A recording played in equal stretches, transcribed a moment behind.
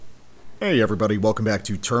Hey everybody, welcome back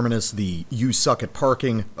to Terminus, the You Suck at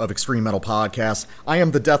Parking of Extreme Metal podcast. I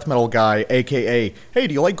am the death metal guy, aka, hey,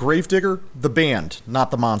 do you like Gravedigger? The band,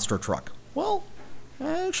 not the monster truck. Well,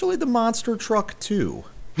 actually the monster truck too.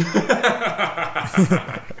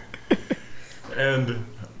 And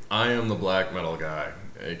I am the black metal guy,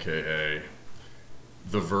 aka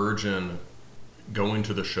the virgin going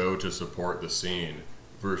to the show to support the scene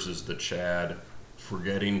versus the Chad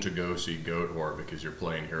forgetting to go see Goat Whore because you're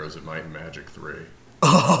playing Heroes of Might and Magic 3.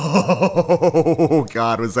 Oh,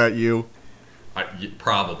 God, was that you?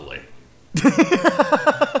 Probably.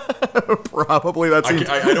 Probably, that seems...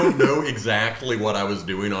 I don't know exactly what I was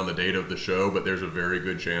doing on the date of the show, but there's a very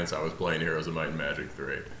good chance I was playing Heroes of Might and Magic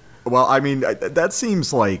 3. Well, I mean, that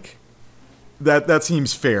seems like... That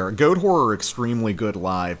seems fair. Goat Whore are extremely good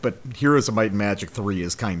live, but Heroes of Might and Magic 3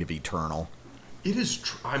 is kind of eternal. It is,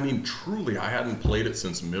 truly, I hadn't played it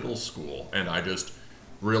since middle school, and I just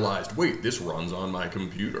realized, wait, this runs on my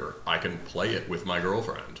computer. I can play it with my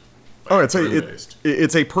girlfriend. Like,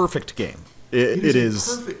 it's a perfect game. It is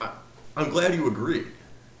perfect. I'm glad you agree.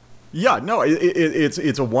 Yeah, no,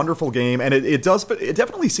 it's a wonderful game, and it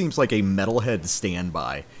definitely seems like a metalhead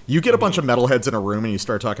standby. You get a bunch of metalheads in a room and you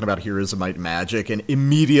start talking about Heroes of Might and Magic, and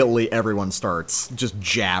immediately everyone starts just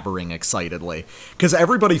jabbering excitedly. Because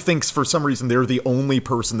everybody thinks for some reason they're the only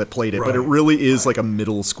person that played it, right. But it really is like a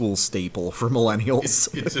middle school staple for millennials.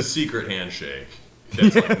 It's a secret handshake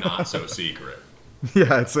that's like not so secret.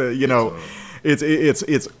 Yeah, it's a,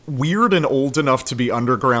 It's weird and old enough to be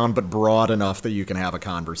underground, but broad enough that you can have a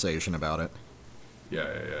conversation about it. Yeah.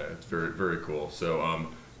 It's very, very cool. So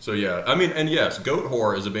yeah, I mean, and yes, Goat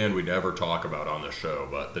Whore is a band we never talk about on the show,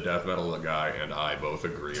 but the death metal guy and I both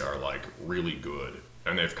agree are like really good,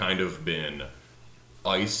 and they've kind of been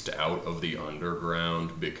iced out of the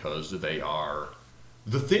underground because they are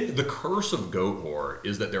the curse of Goat Whore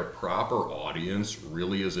is that their proper audience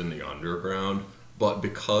really is in the underground. But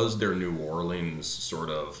because they're New Orleans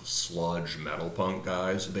sort of sludge metal punk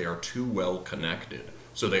guys, they are too well connected.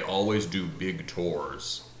 So they always do big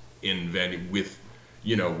tours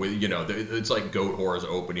it's like Goat Whore is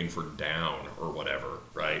opening for Down or whatever,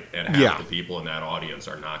 right? And half the people in that audience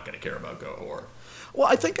are not going to care about Goat Whore. Well,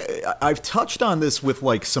 I think I've touched on this with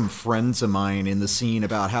like some friends of mine in the scene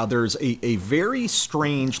about how there's a very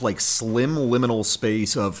strange, like slim liminal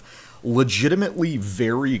space of legitimately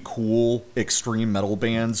very cool extreme metal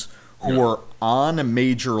bands who are on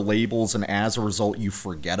major labels, and as a result you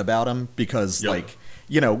forget about them because Goat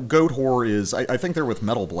Whore is I think they're with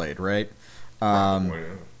Metal Blade, right? And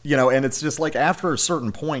it's just like after a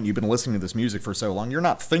certain point you've been listening to this music for so long, you're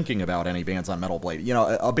not thinking about any bands on Metal Blade.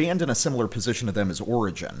 A band in a similar position to them is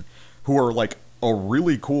Origin, who are like a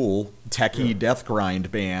really cool techie death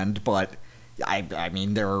grind band, but I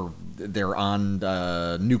mean, they're on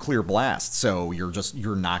Nuclear Blast, so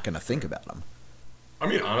you're not going to think about them. I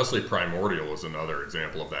mean, honestly, Primordial is another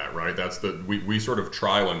example of that, right? That's we sort of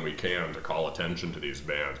try when we can to call attention to these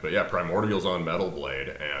bands, but yeah, Primordial's on Metal Blade,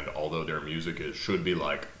 and although their music should be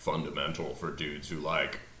like fundamental for dudes who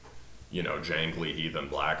like, jangly heathen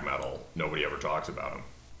black metal, nobody ever talks about them.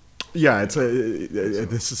 Yeah, it's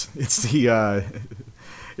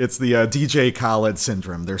the DJ Khaled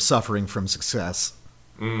syndrome. They're suffering from success.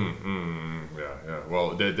 Yeah.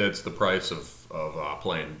 Well, that's the price of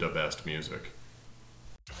playing the best music.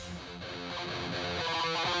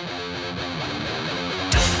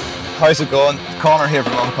 How's it going? Connor here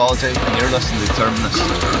from Oncology, and you're listening to Terminus.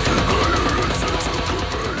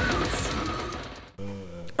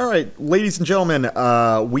 All right, ladies and gentlemen,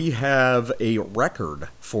 we have a record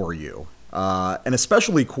for you. An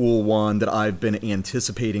especially cool one that I've been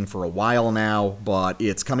anticipating for a while now, but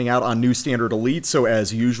it's coming out on New Standard Elite, so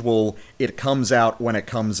as usual, it comes out when it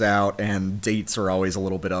comes out, and dates are always a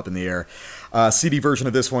little bit up in the air. CD version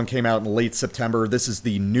of this one came out in late September. This is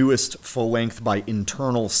the newest full-length by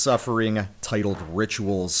Internal Suffering, titled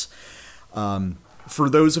Rituals. For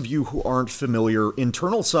those of you who aren't familiar,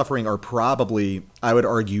 Internal Suffering are probably, I would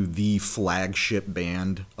argue, the flagship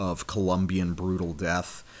band of Colombian brutal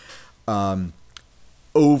death.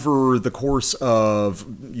 Over the course of,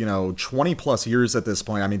 20 plus years at this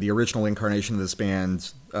point, I mean, the original incarnation of this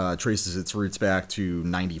band traces its roots back to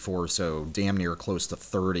 94, so damn near close to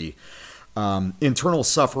 30. Internal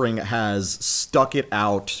Suffering has stuck it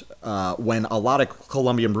out when a lot of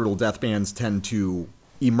Colombian brutal death bands tend to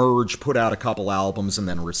emerge, put out a couple albums, and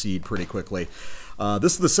then recede pretty quickly.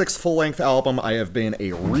 This is the 6th full-length album. I have been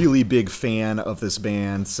a really big fan of this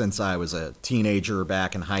band since I was a teenager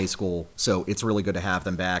back in high school, so it's really good to have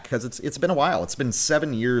them back, because it's been a while. It's been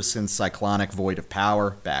 7 years since Cyclonic Void of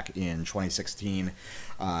Power back in 2016.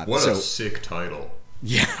 What a sick title.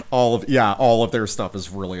 all of their stuff is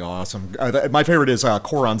really awesome. My favorite is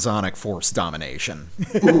Coronzonic Force Domination.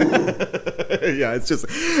 Yeah, it's just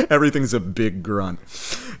everything's a big grunt.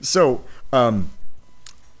 So,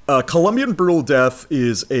 Colombian Brutal Death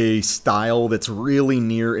is a style that's really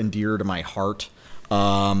near and dear to my heart.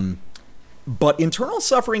 But Internal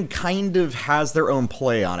Suffering kind of has their own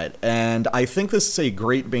play on it, and I think this is a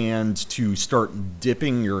great band to start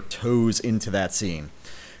dipping your toes into that scene.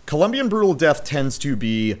 Colombian Brutal Death tends to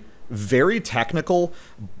be very technical,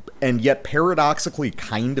 and yet paradoxically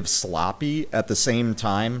kind of sloppy at the same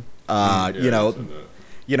time.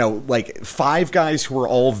 Like 5 guys who are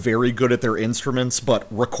all very good at their instruments, but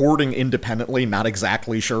recording independently, not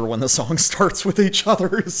exactly sure when the song starts with each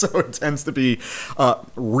other. So it tends to be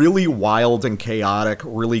really wild and chaotic,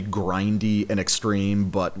 really grindy and extreme,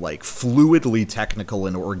 but like fluidly technical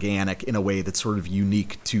and organic in a way that's sort of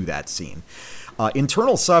unique to that scene.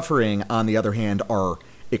 Internal Suffering, on the other hand, are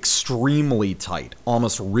extremely tight,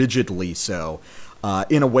 almost rigidly so,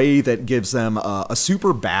 in a way that gives them a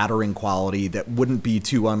super battering quality that wouldn't be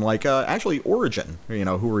too unlike, actually, Origin,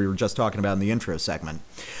 who we were just talking about in the intro segment.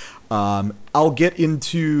 I'll get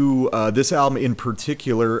into this album in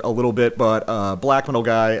particular a little bit, but Black Metal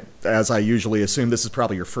Guy, as I usually assume, this is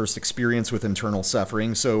probably your first experience with Internal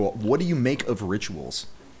Suffering, so what do you make of Rituals?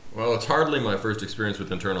 Well, it's hardly my first experience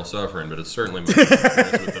with Internal Suffering, but it's certainly my first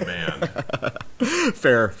experience with the band.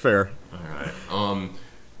 Fair. All right.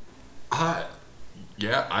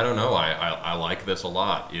 I don't know. I like this a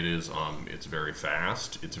lot. It is. It's very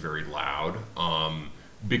fast. It's very loud.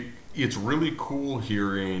 It's really cool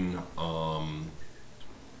hearing.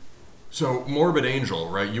 So Morbid Angel,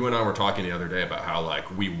 right? You and I were talking the other day about how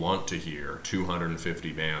like we want to hear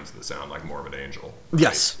 250 bands that sound like Morbid Angel. Right?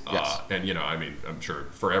 Yes. And I'm sure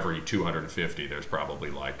for every 250, there's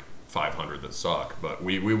probably like 500 that suck, but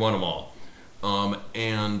we want them all.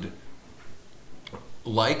 And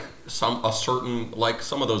like some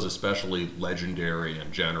of those especially legendary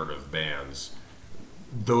and generative bands,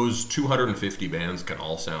 those 250 bands can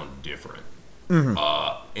all sound different. Mm-hmm.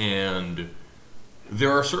 And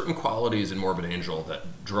there are certain qualities in Morbid Angel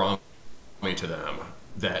that draw me to them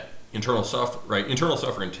that Internal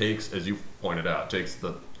Suffering takes, as you pointed out, takes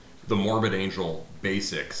the Morbid Angel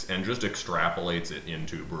basics and just extrapolates it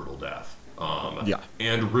into Brutal Death.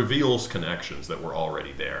 And reveals connections that were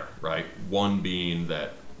already there, right? One being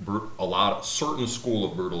that certain school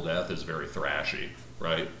of Brutal Death is very thrashy,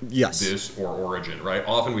 right? Yes. This or Origin, right?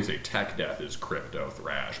 Often we say tech death is crypto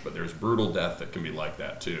thrash, but there's Brutal Death that can be like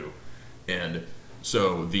that too. And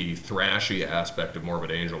so the thrashy aspect of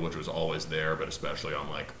Morbid Angel, which was always there, but especially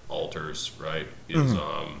on like altars, right, is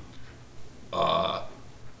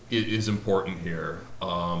is important here.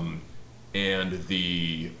 And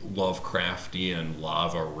the Lovecraftian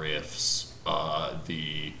lava riffs,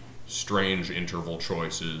 the strange interval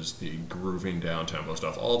choices, the grooving down-tempo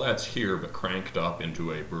stuff, all that's here, but cranked up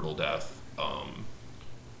into a Brutal Death,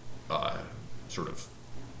 sort of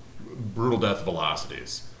Brutal Death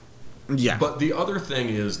velocities. Yeah. But the other thing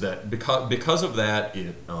is that because of that,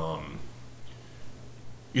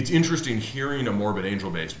 it's interesting hearing a Morbid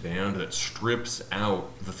Angel-based band that strips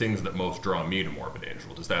out the things that most draw me to Morbid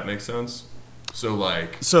Angel. Does that make sense?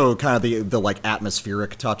 So kind of the like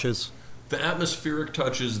atmospheric touches. The atmospheric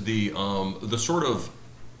touches, the sort of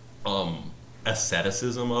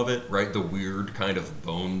asceticism of it, right? The weird kind of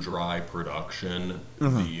bone dry production,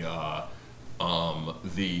 the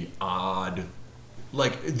odd.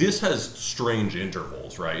 Like, this has strange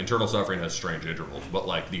intervals, right? Internal Suffering has strange intervals, but,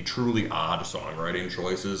 like, the truly odd songwriting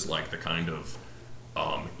choices, like the kind of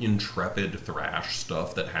intrepid thrash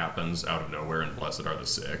stuff that happens out of nowhere in Blessed Are the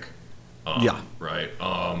Sick. Right?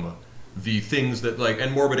 The things that, like,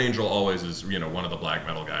 and Morbid Angel always is, one of the black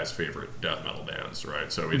metal guys' favorite death metal bands, right?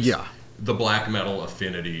 So it's the black metal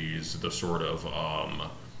affinities, the sort of,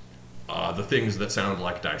 the things that sound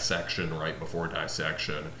like Dissection right before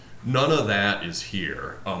Dissection. None of that is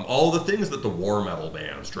here. All the things that the war metal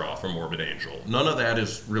bands draw from Morbid Angel, none of that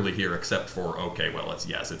is really here except for,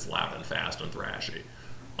 it's loud and fast and thrashy.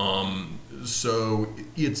 So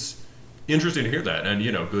it's interesting to hear that, and,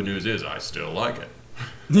 good news is I still like it.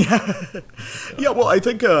 Yeah, well, I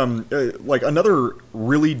think, like, another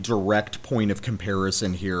really direct point of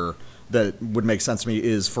comparison here that would make sense to me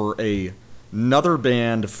is for another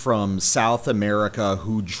band from South America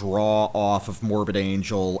who draw off of Morbid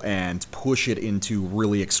Angel and push it into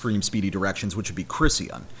really extreme speedy directions, which would be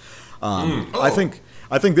Chrysion. I think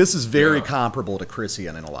this is very comparable to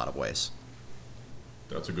Chrysion in a lot of ways.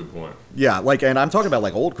 That's a good point. Yeah, like, and I'm talking about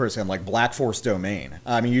like old Chris and like Black Force Domain.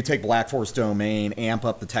 I mean, you take Black Force Domain, amp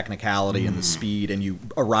up the technicality and the speed, and you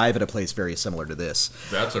arrive at a place very similar to this.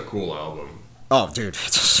 That's a cool album. Oh, dude,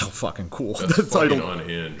 it's so fucking cool. That's fucking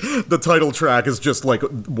unhinged. The title track is just like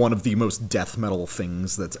one of the most death metal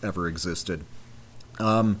things that's ever existed.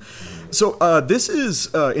 So this is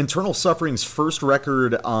Internal Suffering's first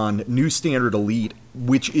record on New Standard Elite,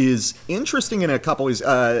 which is interesting in a couple ways.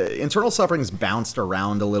 Internal Suffering's bounced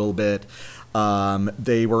around a little bit.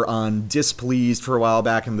 They were on Displeased for a while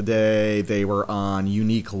back in the day. They were on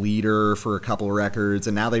Unique Leader for a couple of records,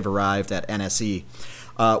 and now they've arrived at NSE.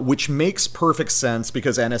 Which makes perfect sense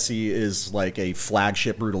because NSE is like a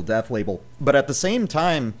flagship brutal death label. But at the same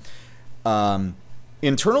time,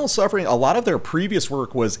 Internal Suffering, a lot of their previous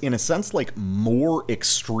work was, in a sense, like more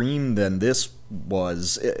extreme than this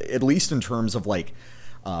was, at least in terms of like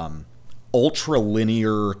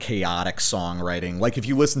ultra-linear, chaotic songwriting. Like if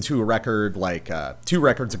you listen to a record like 2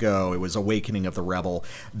 records ago, it was Awakening of the Rebel.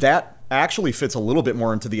 That actually fits a little bit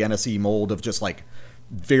more into the NSE mold of just like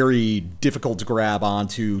very difficult to grab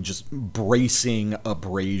onto, just bracing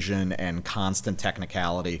abrasion and constant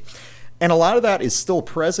technicality. And a lot of that is still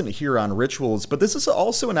present here on Rituals, but this is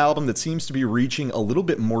also an album that seems to be reaching a little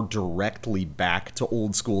bit more directly back to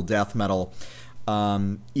old school death metal,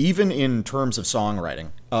 even in terms of songwriting.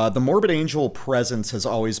 The Morbid Angel presence has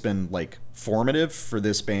always been like formative for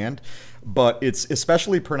this band, but it's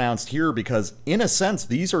especially pronounced here because, in a sense,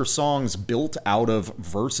 these are songs built out of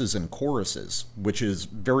verses and choruses, which is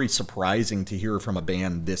very surprising to hear from a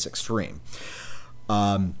band this extreme.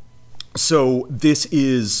 So this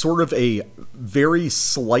is sort of a very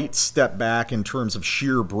slight step back in terms of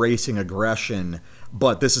sheer bracing aggression,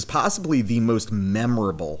 but this is possibly the most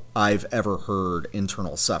memorable I've ever heard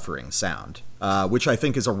Internal Suffering sound, which I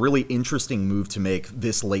think is a really interesting move to make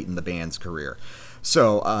this late in the band's career.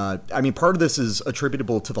 So, I mean, part of this is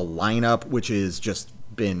attributable to the lineup, which has just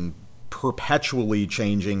been perpetually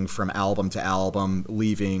changing from album to album,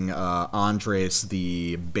 leaving Andres,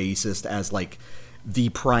 the bassist, as like the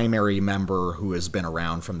primary member who has been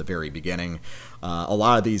around from the very beginning. A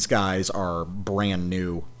lot of these guys are brand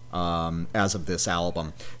new as of this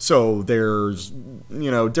album. So there's,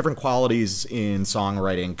 you know, different qualities in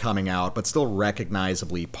songwriting coming out, but still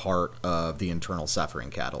recognizably part of the Internal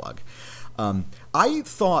Suffering catalog. I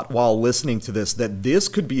thought while listening to this that this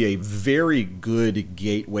could be a very good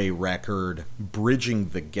gateway record bridging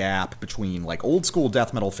the gap between like old school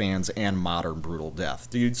death metal fans and modern brutal death.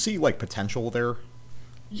 Do you see like potential there?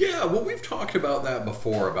 Yeah, well, we've talked about that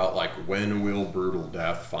before, about like when will brutal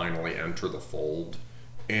death finally enter the fold.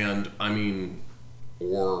 And I mean,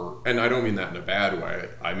 and I don't mean that in a bad way,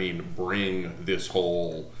 I mean bring this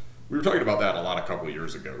whole, we were talking about that a lot a couple of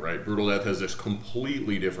years ago, right? Brutal death has this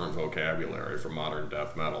completely different vocabulary from modern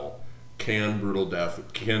death metal. Can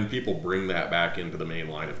people bring that back into the main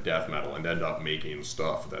line of death metal and end up making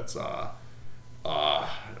stuff that's not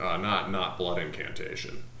blood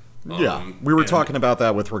incantation? Yeah, we were talking about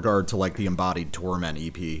that with regard to like the Embodied Torment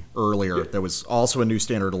EP earlier. Yeah. That was also a New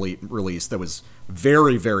Standard Elite release that was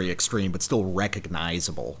very, very extreme, but still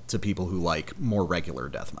recognizable to people who like more regular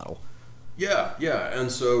death metal. Yeah,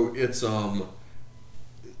 and so it's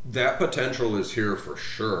that potential is here for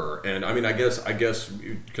sure. And I mean, I guess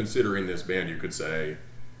considering this band, you could say,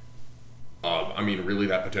 I mean, really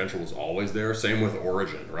that potential was always there. Same with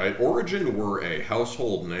Origin, right? Origin were a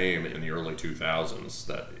household name in the early 2000s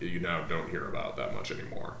that you now don't hear about that much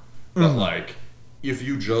anymore. Mm-hmm. But like, if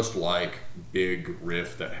you just like big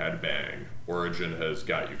riff that had bang, Origin has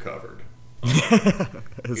got you covered.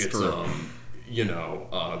 It's true. You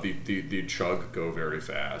know, the chug go very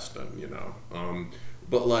fast, and you know,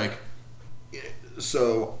 but like,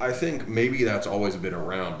 so I think maybe that's always been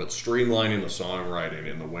around, but streamlining the songwriting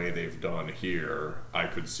in the way they've done here, I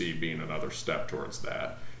could see being another step towards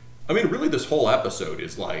that. I mean, really, this whole episode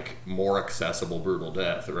is like more accessible brutal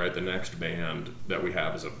death, right? The next band that we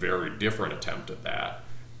have is a very different attempt at that.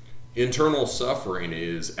 Internal Suffering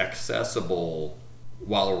is accessible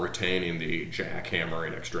while retaining the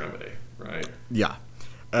jackhammering extremity, right? Yeah.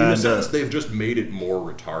 In a sense, they've just made it more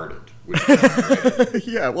retarded.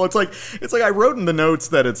 Yeah, well, it's like I wrote in the notes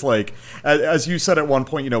that it's like, as you said at one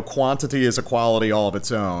point, you know, quantity is a quality all of its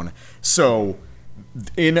own. So,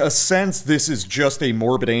 in a sense, this is just a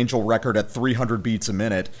Morbid Angel record at 300 beats a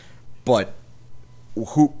minute, but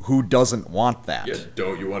who doesn't want that? Yeah,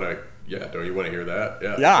 don't you want to hear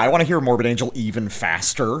that? Yeah, I want to hear Morbid Angel even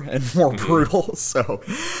faster and more brutal. So,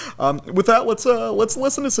 with that, let's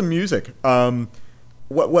listen to some music.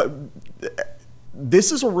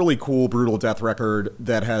 This is a really cool brutal death record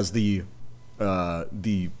that has the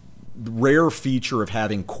rare feature of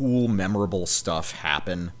having cool, memorable stuff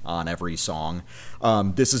happen on every song.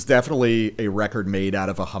 This is definitely a record made out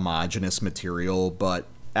of a homogeneous material, but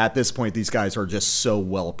at this point, these guys are just so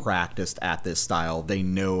well practiced at this style. They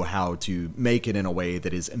know how to make it in a way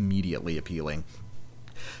that is immediately appealing.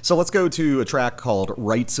 So let's go to a track called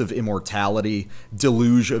Rites of Immortality,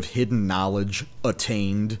 Deluge of Hidden Knowledge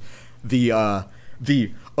Attained. The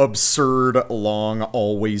absurd, long,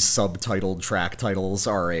 always subtitled track titles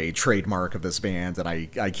are a trademark of this band, and I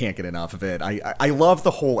can't get enough of it. I love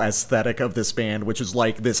the whole aesthetic of this band, which is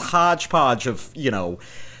like this hodgepodge of,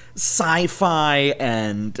 sci-fi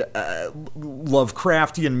and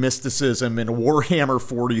Lovecraftian mysticism and Warhammer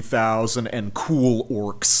 40,000 and cool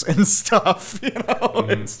orcs and stuff.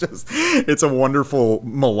 It's a wonderful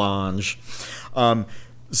melange.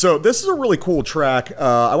 So this is a really cool track.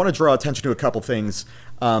 I want to draw attention to a couple things.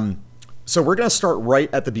 So we're going to start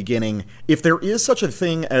right at the beginning. If there is such a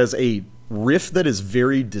thing as a riff that is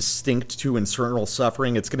very distinct to Internal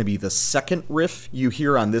Suffering, it's going to be the second riff you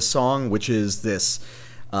hear on this song, which is this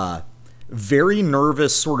very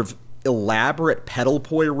nervous, sort of elaborate pedal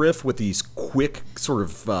poi riff with these quick, sort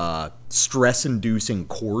of stress-inducing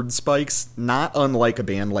chord spikes, not unlike a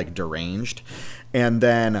band like Deranged. And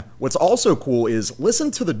then what's also cool is listen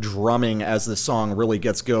to the drumming as the song really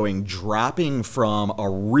gets going, dropping from a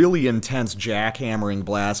really intense jackhammering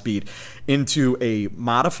blast beat into a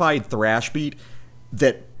modified thrash beat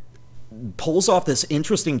that pulls off this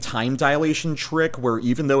interesting time dilation trick where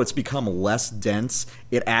even though it's become less dense,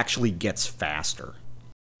 it actually gets faster.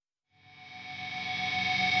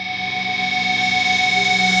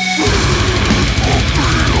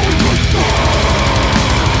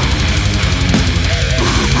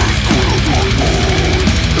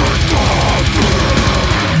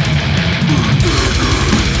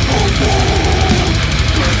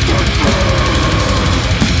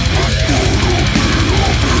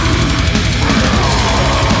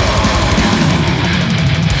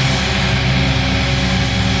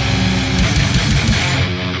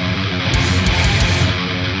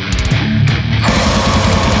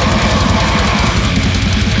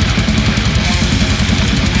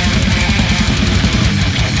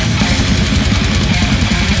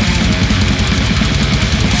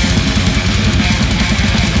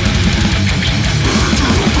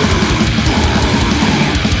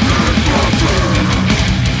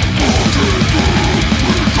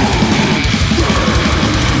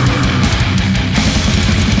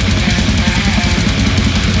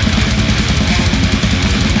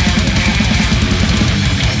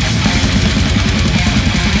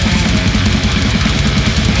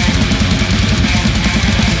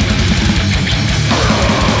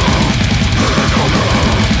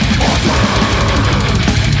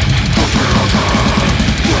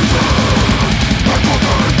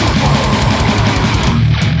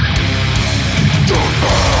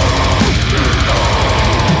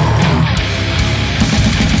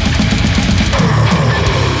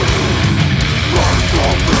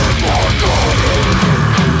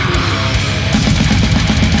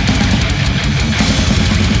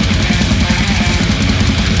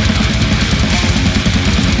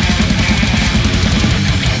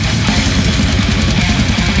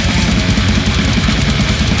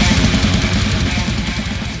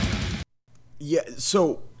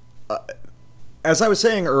 So, as I was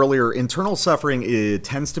saying earlier, Internal Suffering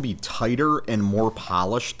tends to be tighter and more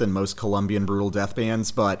polished than most Colombian brutal death bands,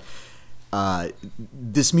 but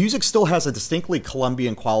this music still has a distinctly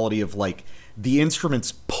Colombian quality of, like, the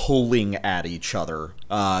instruments pulling at each other,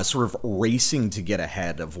 sort of racing to get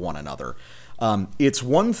ahead of one another. It's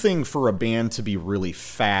one thing for a band to be really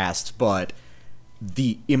fast, but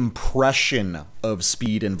the impression of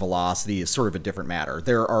speed and velocity is sort of a different matter.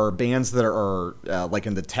 There are bands that are, like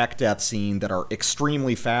in the tech death scene, that are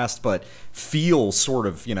extremely fast, but feel sort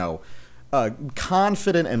of,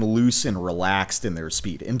 confident and loose and relaxed in their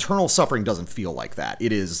speed. Internal Suffering doesn't feel like that.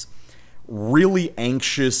 It is really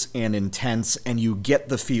anxious and intense, and you get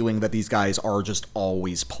the feeling that these guys are just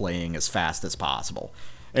always playing as fast as possible.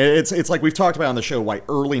 It's like we've talked about on the show why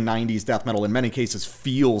early 90s death metal in many cases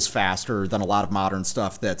feels faster than a lot of modern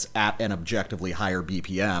stuff that's at an objectively higher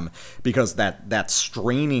BPM, because that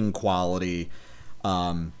straining quality,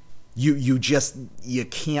 you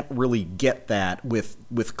can't really get that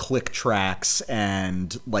with click tracks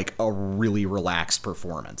and like a really relaxed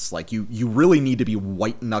performance. Like you really need to be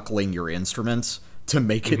white knuckling your instruments to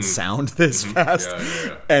make it sound this fast.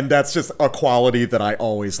 Yeah. And that's just a quality that I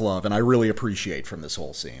always love and I really appreciate from this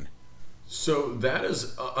whole scene. So that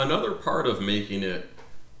is another part of making it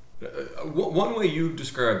One way you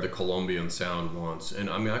described the Colombian sound once, and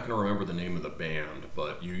I'm not going to remember the name of the band,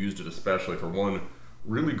 but you used it especially for one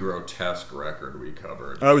really grotesque record we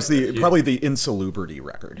covered. It was probably the Insalubrity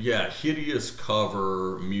record. Yeah, hideous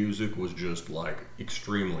cover. Music was just like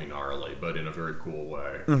extremely gnarly, but in a very cool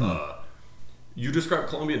way. Mm-hmm. You described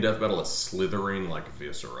Colombian death metal as slithering like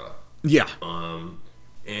viscera. Yeah.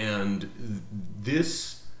 And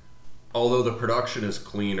this, although the production is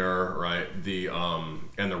cleaner, right? And the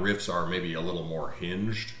riffs are maybe a little more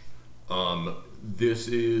hinged. This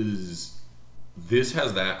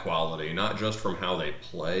has that quality, not just from how they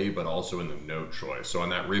play, but also in the note choice. So on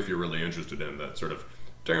that riff, you're really interested in that sort of.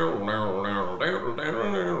 There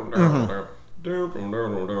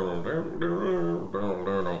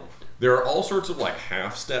are all sorts of like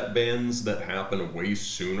half-step bends that happen way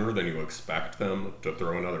sooner than you expect them to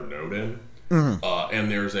throw another note in. Mm-hmm.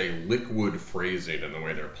 And there's a liquid phrasing in the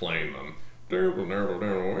way they're playing them.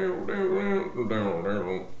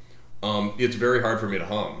 It's very hard for me to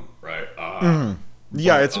hum, right? Mm-hmm.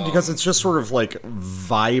 Yeah, it's because it's just sort of like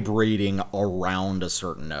vibrating around a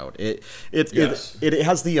certain note. It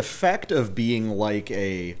has the effect of being like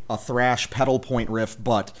a thrash pedal point riff,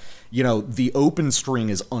 but the open string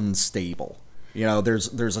is unstable.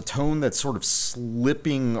 There's a tone that's sort of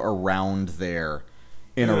slipping around there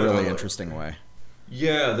in a really interesting way.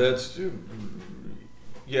 Yeah,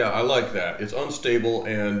 I like that. It's unstable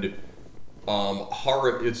and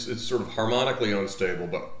it's sort of harmonically unstable,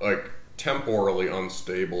 but like temporally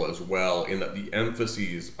unstable as well, in that the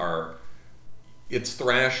emphases are, it's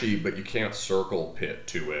thrashy, but you can't circle pit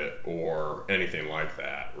to it or anything like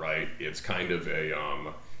that, right? It's kind of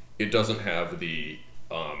it doesn't have the,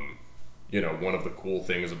 one of the cool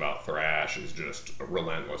things about thrash is just a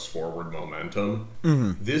relentless forward momentum.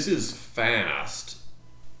 Mm-hmm. This is fast,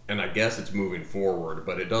 and I guess it's moving forward,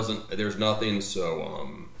 but there's nothing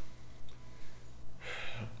so,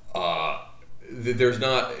 there's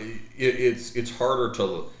not. It's harder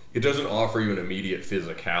to. It doesn't offer you an immediate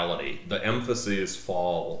physicality. The emphases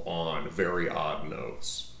fall on very odd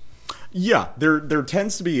notes. Yeah, there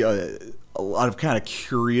tends to be a lot of kind of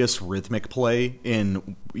curious rhythmic play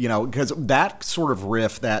in, because that sort of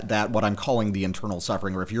riff, that what I'm calling the internal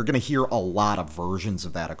suffering riff, you're going to hear a lot of versions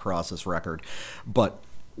of that across this record, but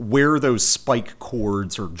where those spike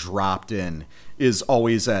chords are dropped in is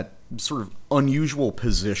always at sort of unusual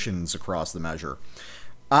positions across the measure.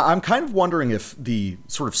 I'm kind of wondering if the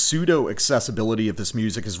sort of pseudo-accessibility of this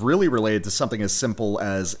music is really related to something as simple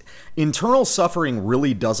as internal suffering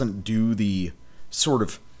really doesn't do the sort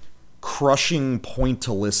of crushing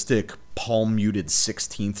pointillistic palm-muted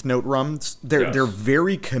 16th note runs. They're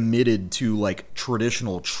very committed to like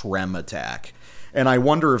traditional trem attack. And I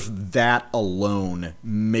wonder if that alone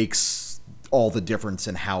makes all the difference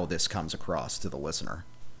in how this comes across to the listener.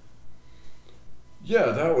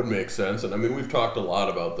 Yeah, that would make sense. And I mean, we've talked a lot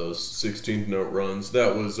about those 16th note runs.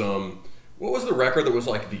 That was, what was the record that was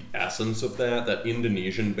like the essence of that? That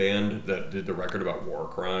Indonesian band that did the record about war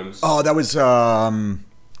crimes? Oh, that was, or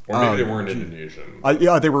maybe they weren't Indonesian.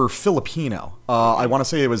 Yeah, they were Filipino. I want to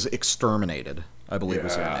say it was Exterminated, I believe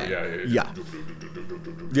was their name.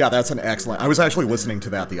 Yeah, that's an excellent. I was actually listening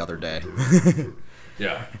to that the other day.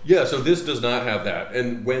 Yeah, so this does not have that.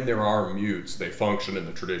 And when there are mutes, they function in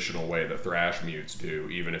the traditional way that thrash mutes do,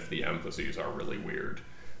 even if the emphases are really weird.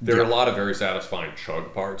 There are a lot of very satisfying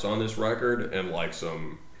chug parts on this record, and like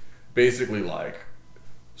some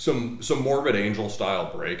Morbid Angel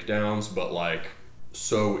style breakdowns, but like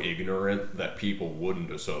so ignorant that people wouldn't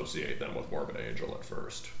associate them with Morbid Angel at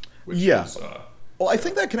first. Which is, well, I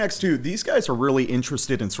think that connects to, these guys are really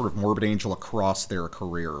interested in sort of Morbid Angel across their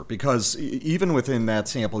career, because even within that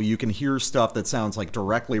sample, you can hear stuff that sounds like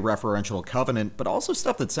directly referential to Covenant, but also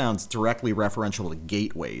stuff that sounds directly referential to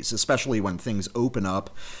Gateways, especially when things open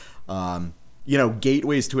up.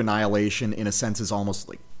 Gateways to Annihilation, in a sense, is almost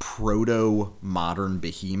like proto-modern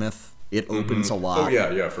Behemoth. It opens a lot. Oh,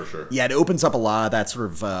 yeah, for sure. Yeah, it opens up a lot of that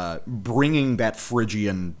sort of bringing that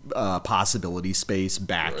Phrygian possibility space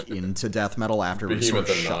back into death metal after it was sort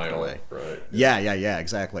of shut away. Right. Yeah,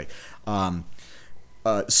 exactly.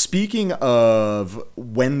 Speaking of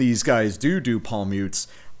when these guys do palm mutes,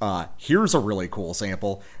 here's a really cool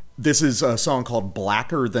sample. This is a song called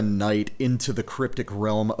Blacker Than Night, Into the Cryptic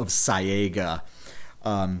Realm of Saega.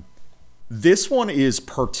 This one is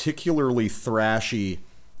particularly thrashy,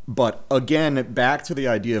 but again, back to the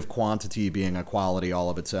idea of quantity being a quality all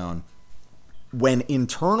of its own. When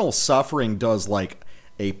Internal Suffering does like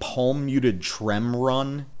a palm-muted trem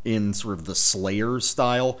run in sort of the Slayer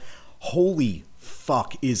style, holy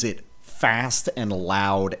fuck, is it fast and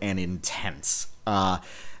loud and intense.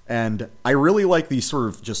 And I really like the sort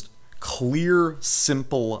of just clear,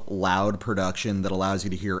 simple, loud production that allows you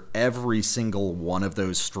to hear every single one of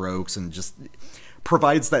those strokes and just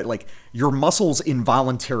provides that, like, your muscles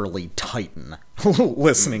involuntarily tighten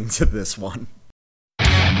listening to this one.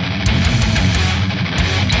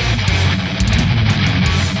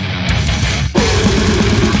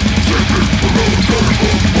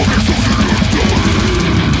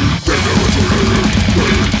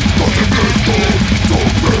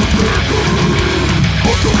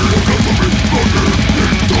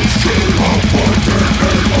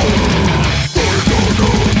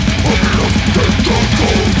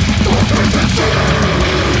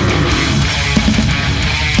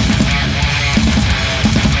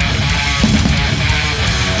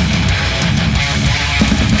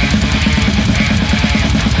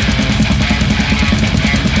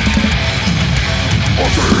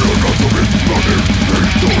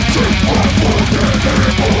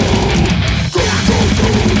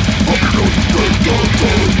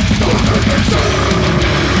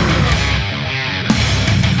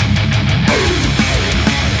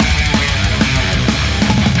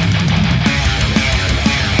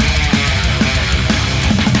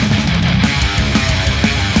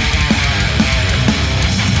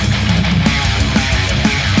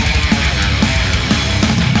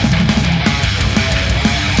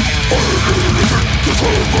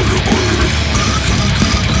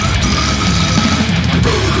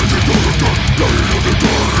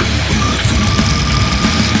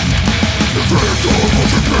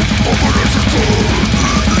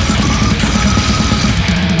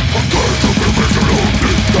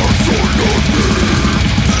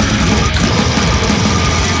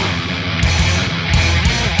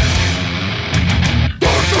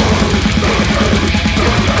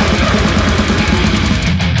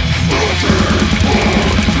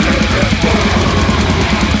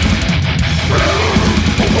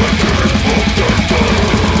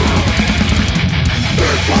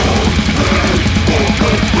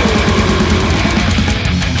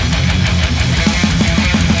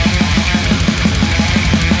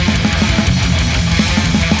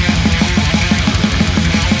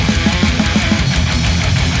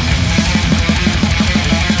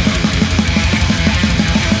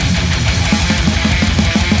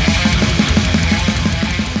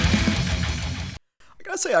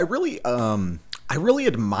 I really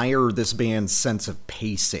admire this band's sense of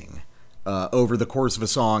pacing over the course of a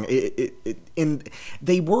song. And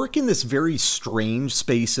they work in this very strange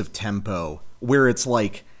space of tempo where it's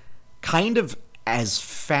like kind of as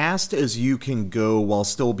fast as you can go while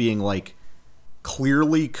still being like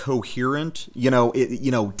clearly coherent. 10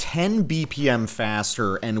 BPM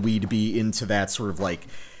faster, and we'd be into that sort of like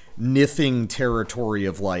nithing territory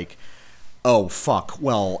of like, oh, fuck,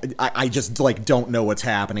 well, I just, like, don't know what's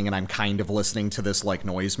happening, and I'm kind of listening to this, like,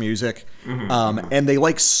 noise music. And they,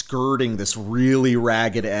 like, skirting this really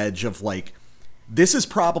ragged edge of, like, this is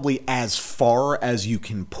probably as far as you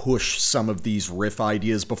can push some of these riff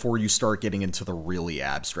ideas before you start getting into the really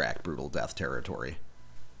abstract brutal death territory.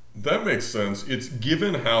 That makes sense. It's,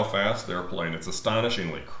 given how fast they're playing, it's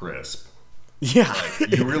astonishingly crisp. Yeah.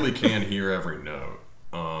 Like, you really can hear every note.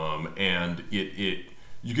 And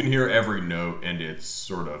you can hear every note and its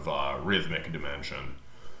sort of rhythmic dimension.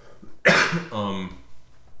 This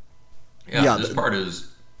part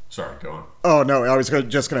is... Sorry, go on. Oh, no, I was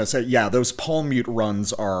just going to say, yeah, those palm mute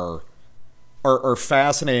runs are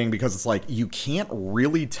fascinating because it's like, you can't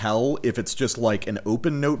really tell if it's just like an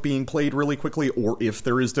open note being played really quickly or if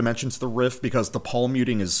there is dimension to the riff, because the palm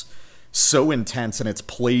muting is so intense and it's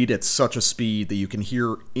played at such a speed that you can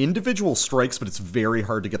hear individual strikes, but it's very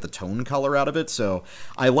hard to get the tone color out of it. So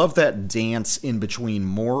I love that dance in between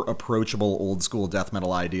more approachable old school death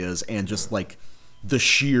metal ideas and just like the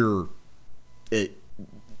sheer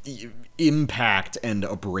impact and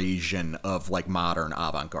abrasion of like modern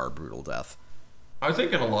avant-garde brutal death. I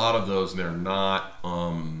think in a lot of those they're not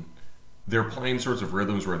they're playing sorts of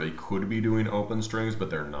rhythms where they could be doing open strings, but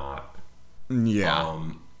they're not. Yeah.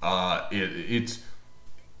 It's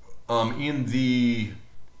in the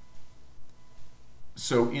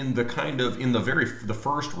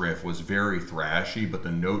first riff was very thrashy, but the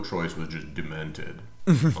note choice was just demented.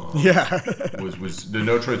 Was the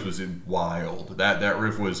note choice was wild. That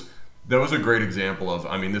riff was a great example of,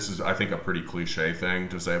 I mean, this is, I think, a pretty cliche thing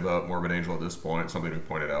to say about Morbid Angel at this point, something we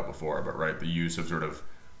pointed out before, but right, the use of sort of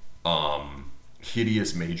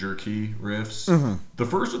hideous major key riffs. The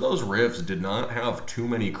first of those riffs did not have too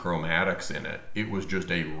many chromatics in it. It was just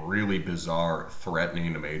a really bizarre,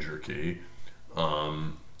 threatening major key.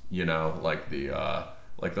 Like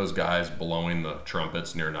like those guys blowing the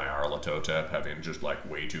trumpets near Nyarlathotep having just like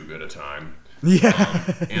way too good a time.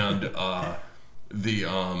 Yeah.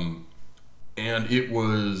 And it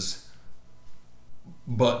was,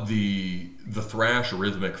 but the thrash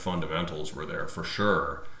rhythmic fundamentals were there for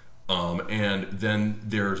sure. And then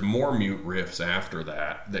there's more mute riffs after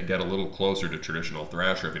that get a little closer to traditional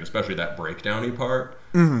thrash riffing, especially that breakdowny part.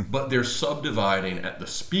 Mm-hmm. But they're subdividing at the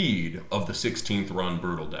speed of the 16th run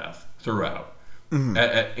Brutal Death throughout.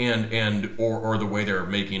 Mm-hmm. Or the way they're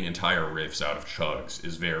making entire riffs out of chugs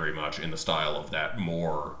is very much in the style of that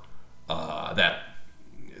more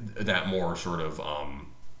that more sort of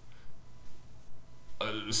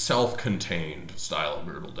self-contained style of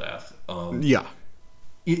Brutal Death. Yeah.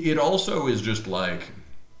 It also is just like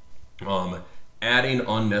adding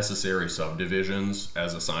unnecessary subdivisions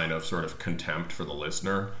as a sign of sort of contempt for the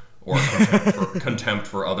listener or contempt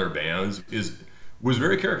for other bands was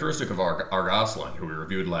very characteristic of Argosland, who we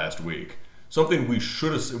reviewed last week. Something we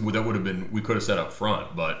could have said up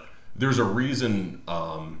front, but there's a reason.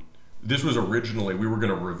 This was originally, we were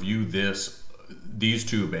going to review these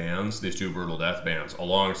two Brutal Death bands,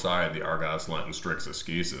 alongside the Argosland and Strix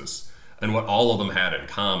Ascesis. And what all of them had in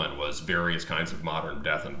common was various kinds of modern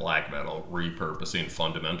death and black metal repurposing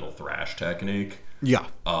fundamental thrash technique. Yeah.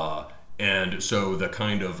 And so the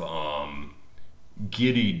kind of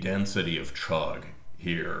giddy density of chug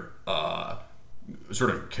here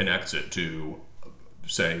sort of connects it to,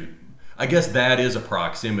 say, I guess that is a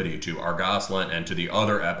proximity to Argosland and to the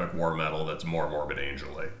other epic war metal that's more Morbid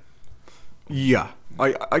Angel-y. Yeah,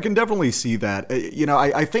 I can definitely see that.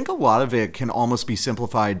 I think a lot of it can almost be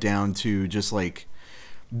simplified down to just like,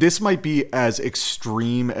 this might be as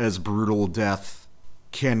extreme as Brutal Death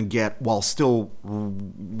can get while still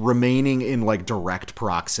remaining in like direct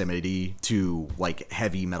proximity to like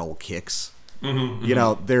heavy metal kicks. Mm-hmm,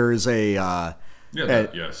 mm-hmm. There's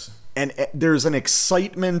yes. And there's an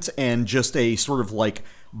excitement and just a sort of like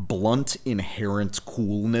blunt inherent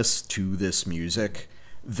coolness to this music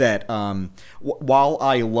that while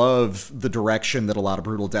I love the direction that a lot of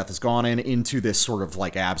Brutal Death has gone into this sort of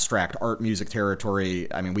like abstract art music territory,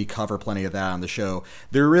 I mean, we cover plenty of that on the show,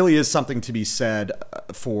 there really is something to be said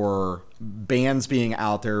for bands being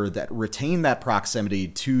out there that retain that proximity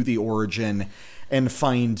to the origin and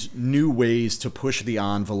find new ways to push the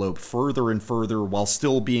envelope further and further while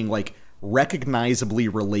still being like recognizably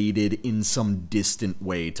related in some distant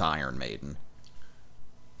way to Iron Maiden.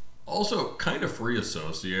 Also, kind of free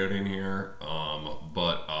associating here,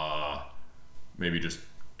 but maybe just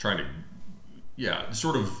trying to,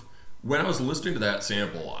 sort of, when I was listening to that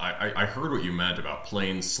sample, I heard what you meant about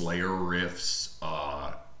playing Slayer riffs,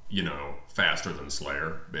 faster than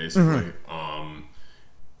Slayer, basically. Mm-hmm.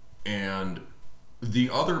 And the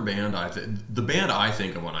other band the band I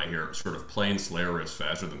think of when I hear sort of playing Slayer riffs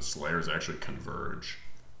faster than Slayer is actually Converge.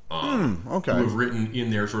 Okay. Who have written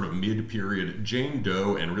in their sort of mid-period Jane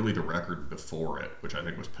Doe and really the record before it, which I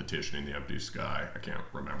think was Petitioning the Empty Sky. I can't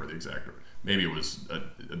remember the exact. Maybe it was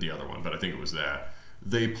the other one, but I think it was that.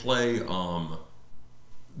 They play a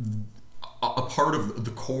part of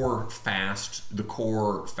the core fast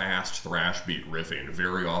thrash beat riffing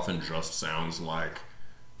very often just sounds like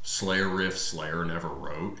Slayer riffs Slayer never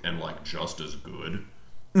wrote and like just as good,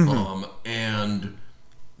 mm-hmm. and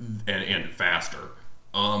faster.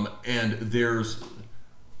 And there's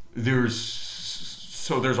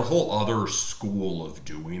a whole other school of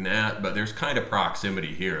doing that, but there's kind of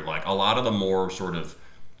proximity here. Like a lot of the more sort of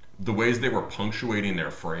the ways they were punctuating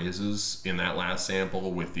their phrases in that last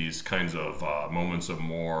sample with these kinds of moments of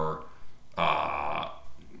more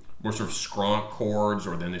sort of scraunt chords,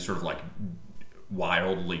 or then they sort of like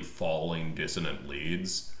wildly falling dissonant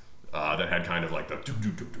leads that had kind of like the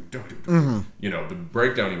mm-hmm. The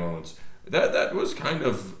breakdowny moments. That was kind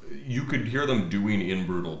of, you could hear them doing in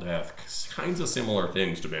Brutal Death kinds of similar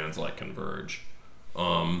things to bands like Converge.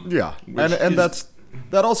 That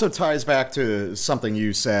also ties back to something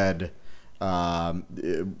you said. I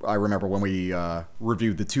remember when we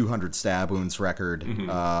reviewed the 200 Stab Wounds record. Mm-hmm.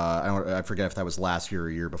 I forget if that was last year or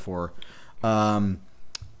year before.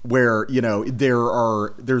 Where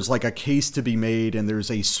there's like a case to be made, and there's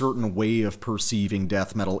a certain way of perceiving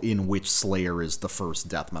death metal in which Slayer is the first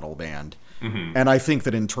death metal band, mm-hmm. and I think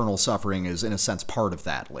that Internal Suffering is in a sense part of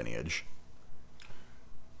that lineage.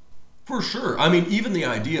 For sure. I mean, even the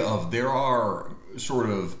idea of there are sort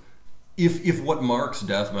of if what marks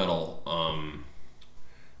death metal.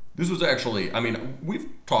 This was actually, I mean, we've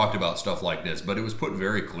talked about stuff like this, but it was put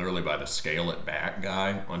very clearly by the Scale It Back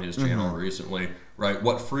guy on his channel mm-hmm. recently, right?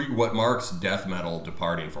 What marks death metal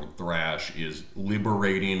departing from thrash is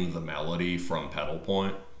liberating the melody from pedal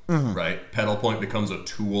point. right? Pedal point becomes a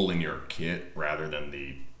tool in your kit rather than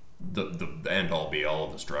the end all be all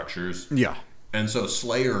of the structures. Yeah. And so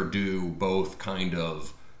Slayer do both kind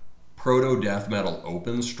of proto death metal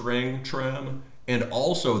open string trim, and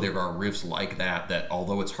also there are riffs like that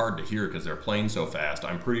although it's hard to hear because they're playing so fast,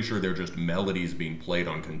 I'm pretty sure they're just melodies being played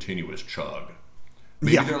on continuous chug.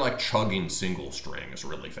 Maybe they're like chugging single strings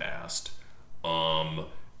really fast.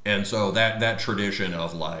 And so that tradition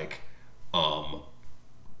of like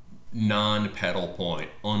non-pedal point,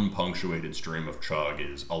 unpunctuated stream of chug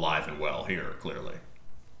is alive and well here, clearly.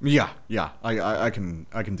 Yeah. I can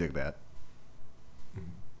dig that.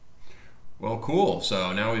 Well, cool.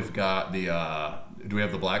 So now we've got the do we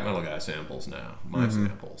have the black metal guy samples now? My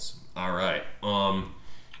samples. All right.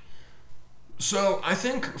 So I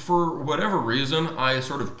think for whatever reason, I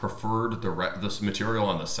sort of preferred this material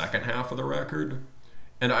on the second half of the record.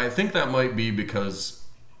 And I think that might be because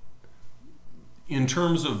in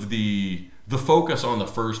terms of the focus on the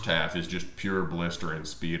first half is just pure blistering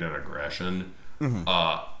speed and aggression.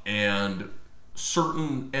 And this is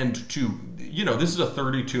a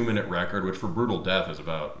 32-minute record, which for Brutal Death is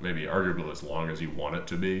about maybe arguably as long as you want it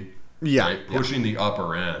to be. Yeah. Right? Pushing the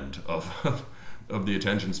upper end of the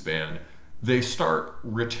attention span. They start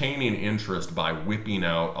retaining interest by whipping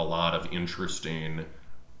out a lot of interesting,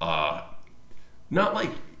 not like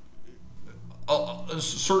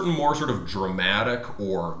certain more sort of dramatic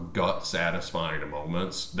or gut-satisfying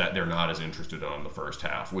moments that they're not as interested in the first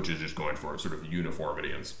half, which is just going for sort of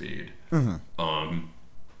uniformity and speed.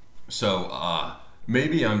 So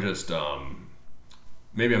maybe I'm just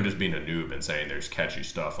being a noob and saying there's catchy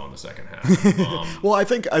stuff on the second half. Well, I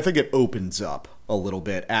think it opens up a little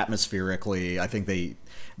bit atmospherically. I think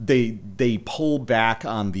they pull back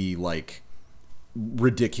on the like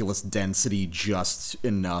ridiculous density just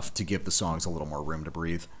enough to give the songs a little more room to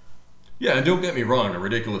breathe. Yeah, and don't get me wrong, the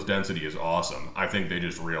ridiculous density is awesome. I think they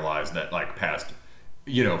just realized that like past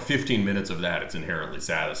 15 minutes of that, it's inherently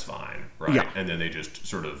satisfying, right? Yeah. And then they just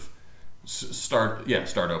sort of start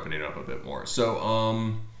opening up a bit more.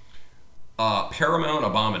 So Paramount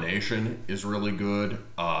Abomination is really good.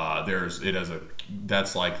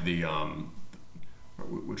 That's like the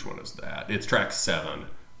which one is that? It's track 7.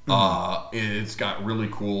 It's got really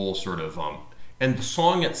cool sort of and the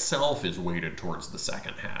song itself is weighted towards the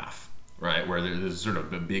second half, right, where there's sort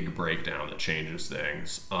of a big breakdown that changes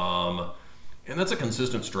things, and that's a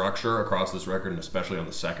consistent structure across this record, and especially on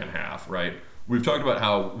the second half, right? We've talked about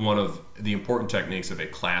how one of the important techniques of a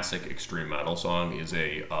classic extreme metal song is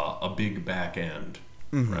a big back end,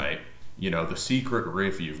 right? The secret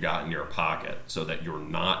riff you've got in your pocket so that you're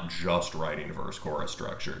not just writing verse chorus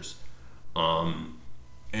structures.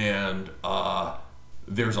 And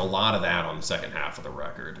there's a lot of that on the second half of the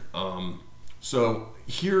record. So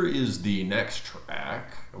here is the next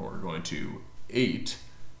track. We're going to 8.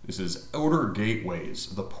 This is Outer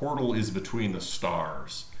Gateways. The portal is between the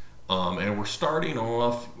stars. And we're starting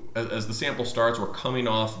off, as the sample starts, we're coming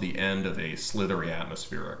off the end of a slithery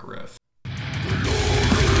atmospheric riff.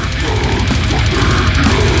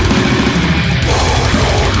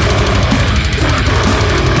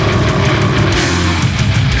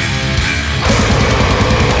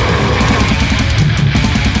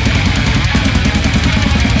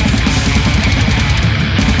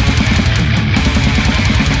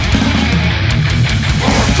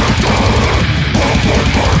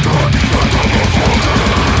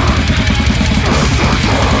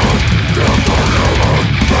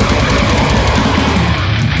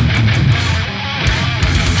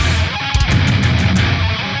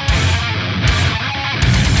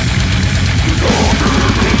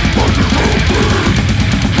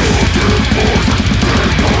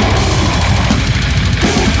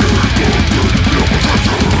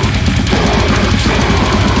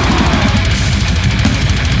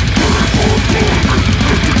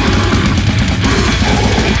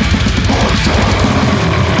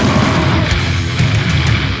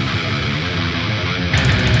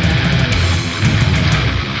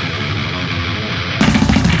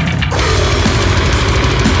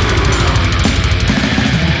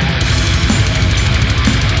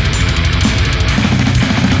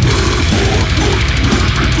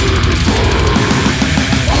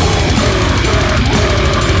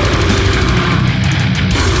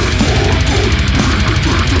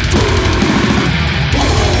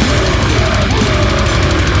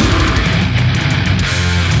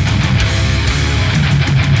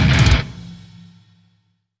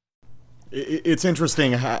 It's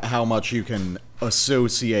interesting how much you can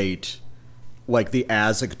associate like the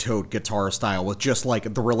asymptote guitar style with just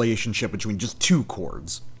like the relationship between just two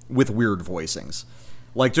chords with weird voicings.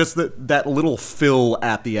 Like, just that little fill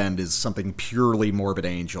at the end is something purely Morbid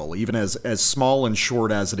Angel. Even as small and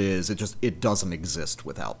short as it is, it doesn't exist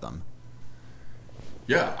without them.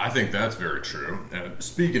 Yeah, I think that's very true. And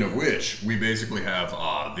speaking of which, we basically have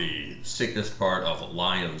the sickest part of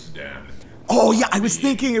Lion's Den. Oh yeah, I was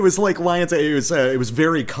thinking it was like Lion's. It was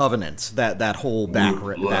very Covenant. That whole back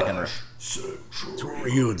end.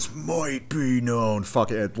 Centurions might be known.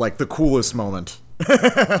 Fuck it, like the coolest moment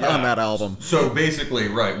on that album. So basically,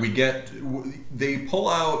 right, they pull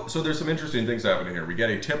out. So there's some interesting things happening here. We get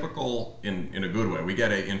a typical, in a good way, we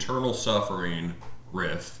get a internal suffering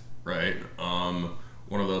riff, right?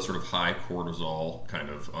 One of those sort of high cortisol kind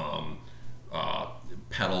of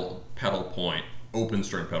pedal point, open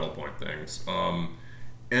string pedal point things.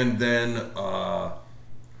 And then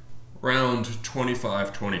around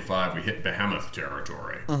 25-25, we hit Behemoth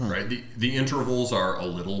territory, right? The intervals are a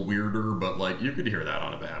little weirder, but like you could hear that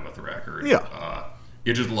on a Behemoth record. Yeah.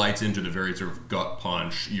 It just lights into the very sort of gut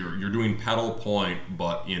punch. You're doing pedal point,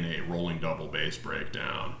 but in a rolling double bass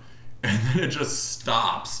breakdown. And then it just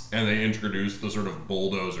stops, and they introduce the sort of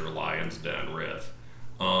bulldozer Lion's Den riff.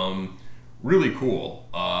 Really cool.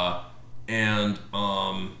 And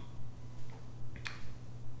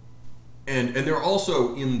they're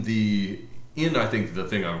also in I think the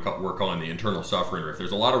thing we're calling the internal suffering riff.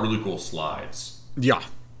 There's a lot of really cool slides. Yeah.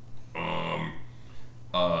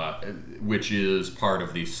 Which is part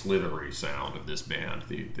of the slithery sound of this band,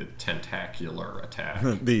 the tentacular attack.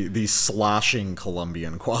 the sloshing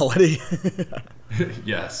Colombian quality.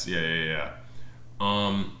 Yes, yeah.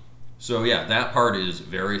 So yeah, that part is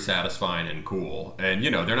very satisfying and cool. And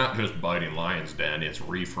they're not just biting Lion's Den; it's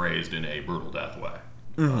rephrased in a brutal death way.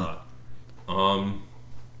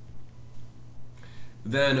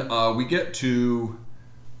 Then we get to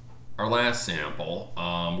our last sample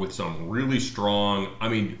with some really strong, I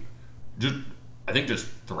think just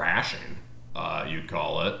thrashing, you'd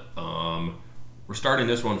call it. We're starting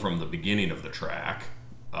this one from the beginning of the track,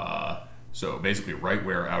 so basically right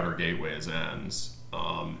where Outer Gateways ends.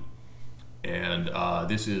 And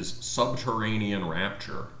this is Subterranean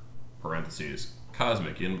Rapture, parentheses,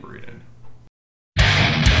 Cosmic Inbreeding.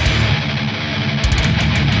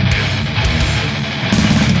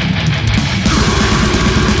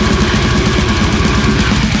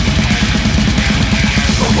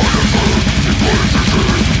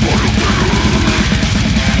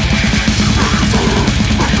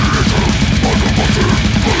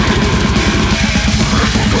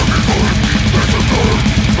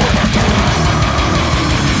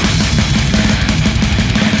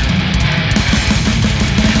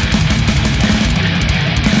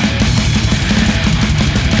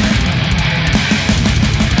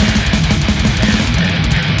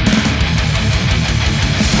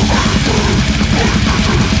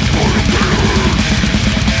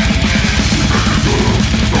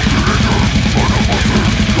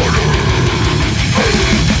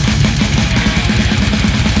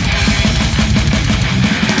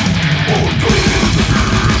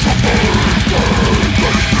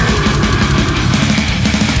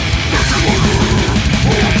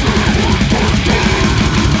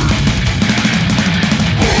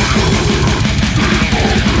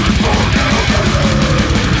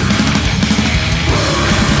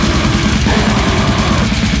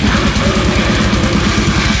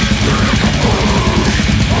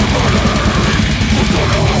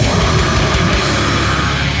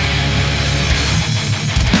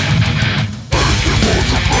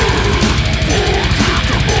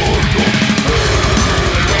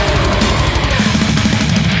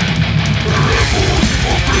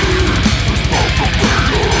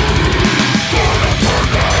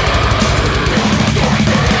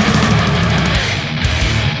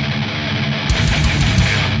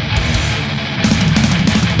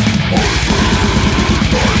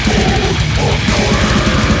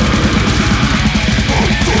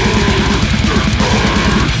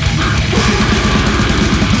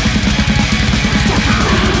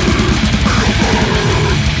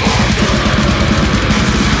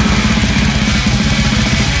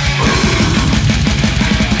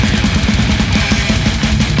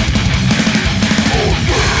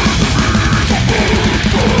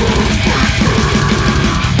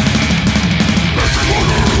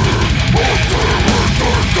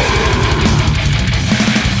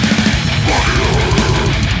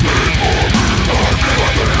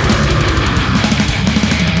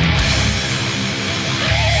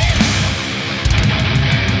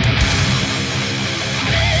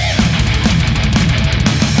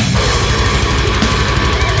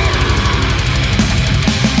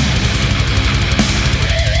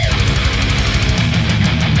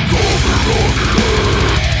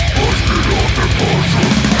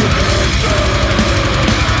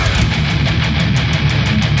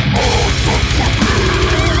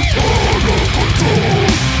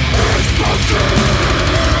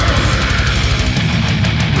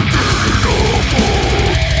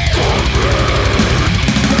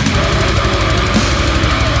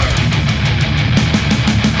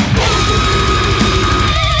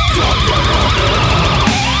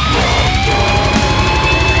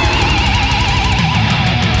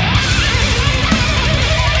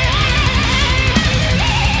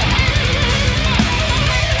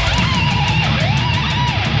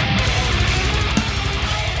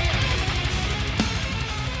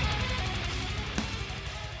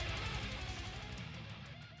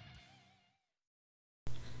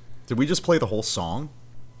 Did we just play the whole song?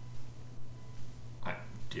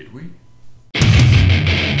 Did we?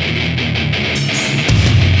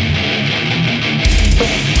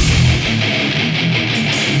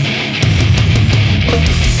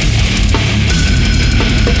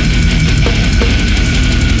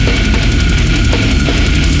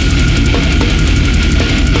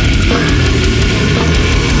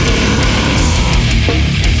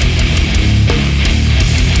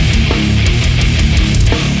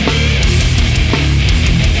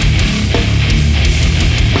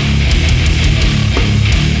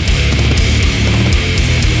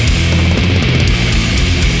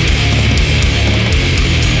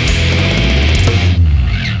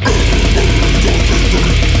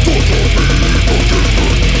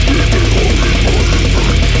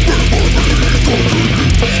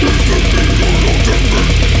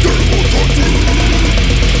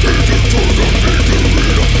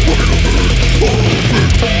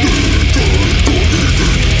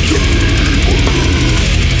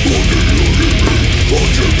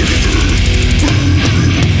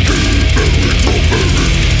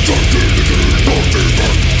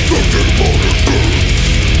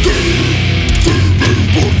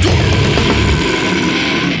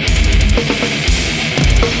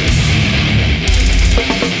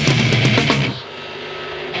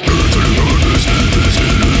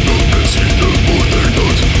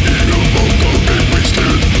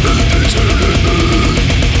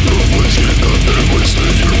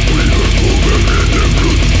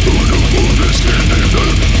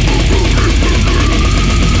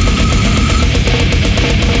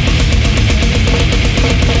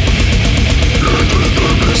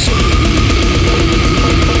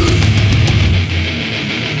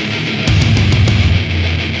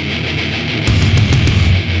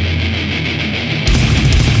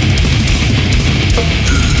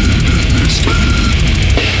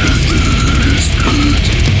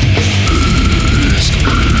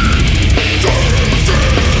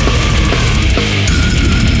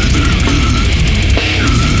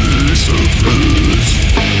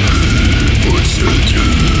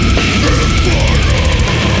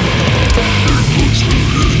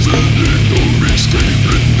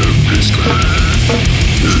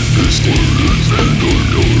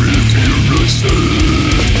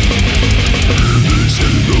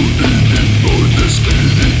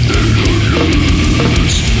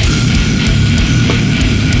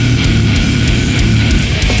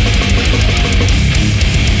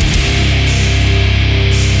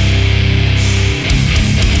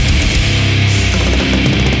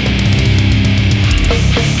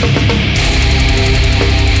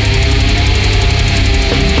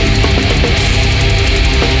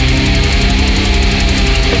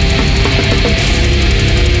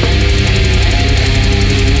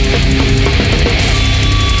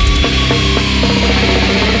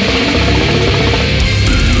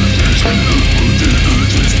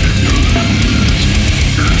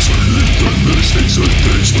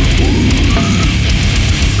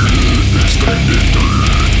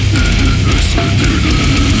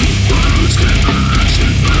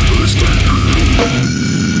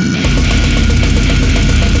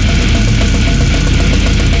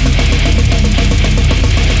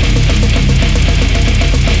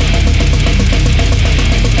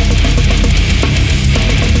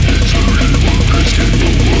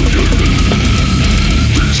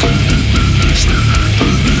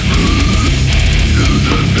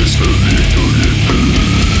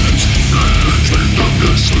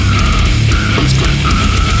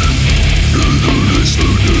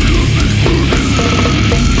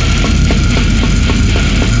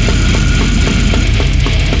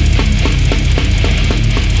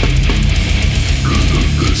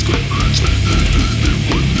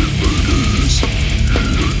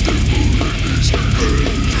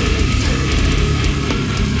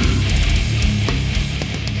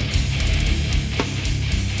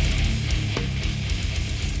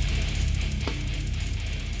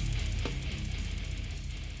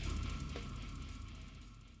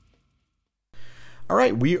 All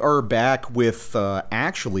right, we are back with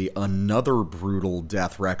actually another brutal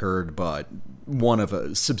death record, but one of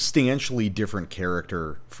a substantially different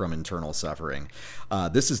character from Internal Suffering.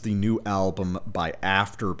 This is the new album by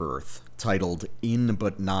Afterbirth, titled In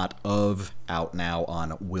But Not Of, out now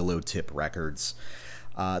on Willowtip Records.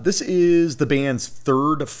 This is the band's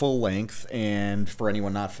third full-length, and for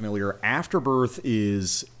anyone not familiar, Afterbirth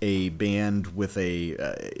is a band with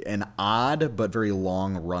an odd but very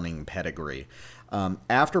long-running pedigree.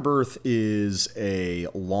 Afterbirth is a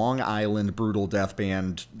Long Island brutal death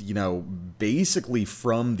band, basically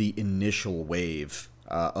from the initial wave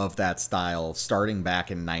of that style starting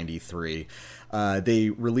back in 93. They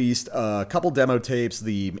released a couple demo tapes,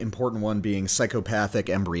 the important one being Psychopathic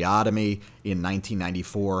Embryotomy in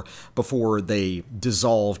 1994, before they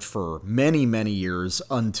dissolved for many, many years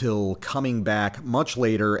until coming back much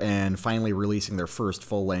later and finally releasing their first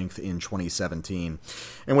full-length in 2017.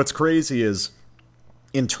 And what's crazy is,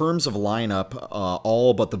 in terms of lineup,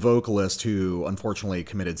 all but the vocalist, who unfortunately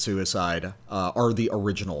committed suicide, are the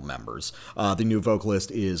original members. The new vocalist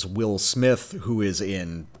is Will Smith, who is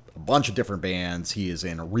in a bunch of different bands. He is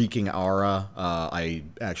in Reeking Aura. I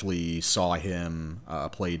actually saw him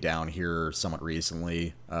play down here somewhat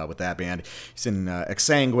recently with that band. He's in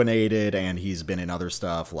Exsanguinated, and he's been in other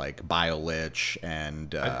stuff like Biolich,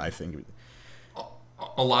 and I think...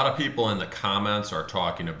 A lot of people in the comments are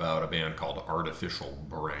talking about a band called Artificial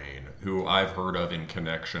Brain, who I've heard of in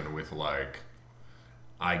connection with, like,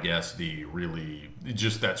 I guess the really,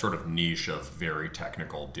 just that sort of niche of very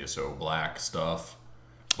technical Disso Black stuff.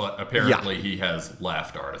 But apparently he has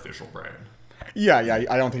left Artificial Brain. Yeah,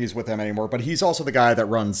 I don't think he's with them anymore, but he's also the guy that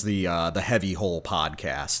runs the Heavy Hole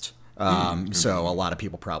podcast. So a lot of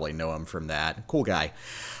people probably know him from that. Cool guy.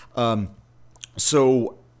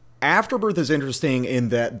 So Afterbirth is interesting in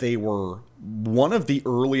that they were one of the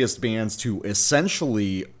earliest bands to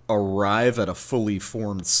essentially arrive at a fully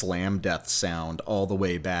formed slam death sound all the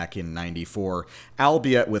way back in 94,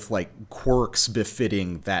 albeit with like quirks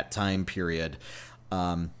befitting that time period.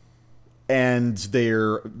 And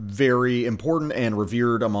they're very important and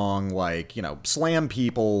revered among, like, you know, slam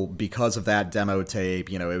people because of that demo tape.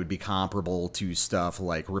 You know, it would be comparable to stuff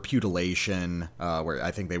like Repudiation, where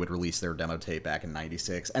I think they would release their demo tape back in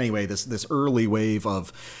 96. Anyway, this early wave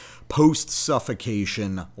of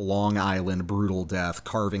post-suffocation, Long Island brutal death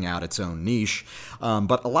carving out its own niche.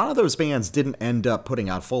 But a lot of those bands didn't end up putting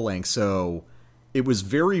out full-length, so it was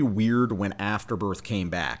very weird when Afterbirth came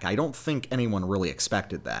back. I don't think anyone really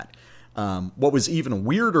expected that. What was even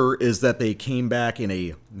weirder is that they came back in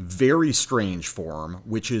a very strange form,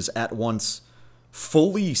 which is at once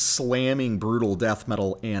fully slamming brutal death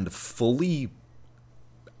metal and fully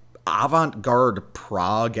avant-garde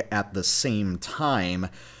prog at the same time,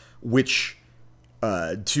 which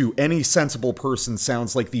to any sensible person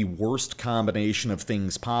sounds like the worst combination of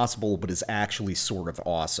things possible, but is actually sort of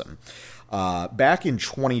awesome. Back in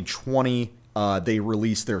 2020, they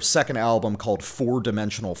released their second album called Four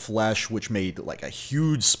Dimensional Flesh, which made like a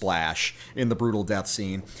huge splash in the brutal death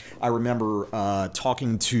scene. I remember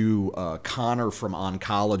talking to Connor from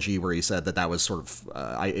Oncology, where he said that was sort of,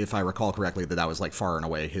 if I recall correctly, that was like far and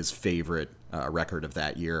away his favorite record of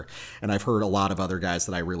that year. And I've heard a lot of other guys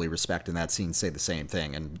that I really respect in that scene say the same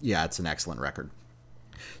thing. And yeah, it's an excellent record.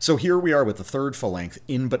 So here we are with the third full length,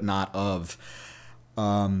 In But Not Of.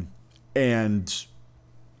 And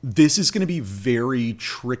this is going to be very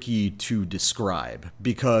tricky to describe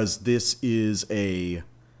because this is a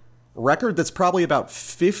record that's probably about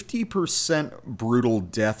 50% brutal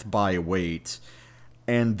death by weight,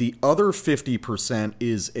 and the other 50%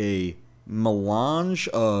 is a melange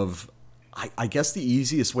of, I guess the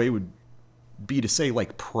easiest way would be to say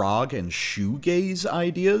like prog and shoegaze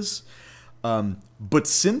ideas, but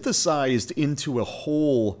synthesized into a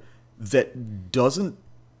whole that doesn't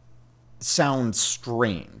sound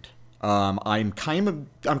strained. I'm kind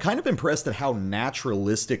of impressed at how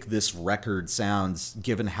naturalistic this record sounds,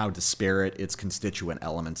 given how disparate its constituent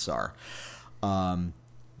elements are.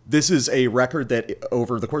 This is a record that,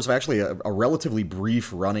 over the course of actually a relatively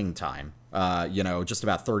brief running time, just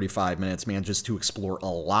about 35 minutes, manages to explore a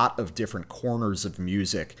lot of different corners of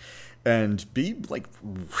music and be like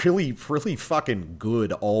really, really fucking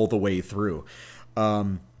good all the way through.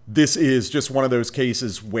 This is just one of those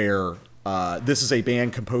cases where this is a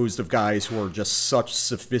band composed of guys who are just such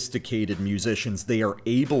sophisticated musicians. They are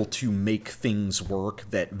able to make things work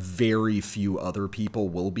that very few other people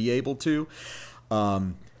will be able to.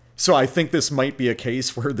 So I think this might be a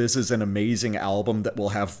case where this is an amazing album that will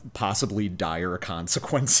have possibly dire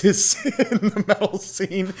consequences in the metal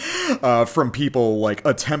scene from people like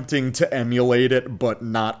attempting to emulate it, but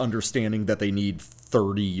not understanding that they need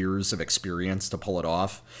 30 years of experience to pull it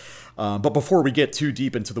off. But before we get too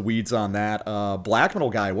deep into the weeds on that, Black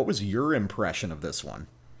Metal Guy, what was your impression of this one?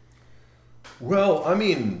 Well, I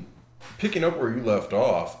mean, picking up where you left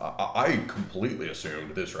off, I completely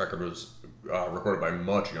assumed this record was recorded by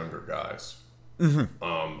much younger guys.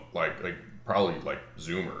 Mm-hmm. Like probably like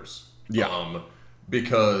Zoomers. Yeah.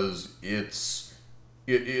 Because and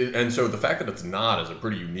so the fact that it's not is a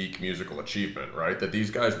pretty unique musical achievement, right? That these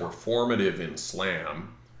guys were formative in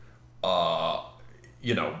slam,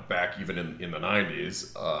 back even in the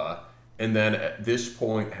 90s. and then at this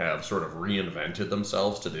point have sort of reinvented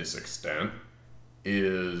themselves to this extent,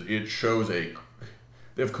 is it shows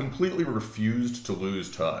they've completely refused to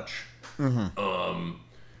lose touch,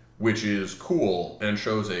 which is cool and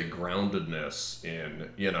shows a groundedness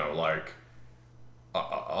in, like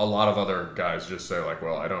a lot of other guys just say like,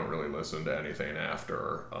 well, I don't really listen to anything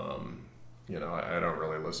after, I don't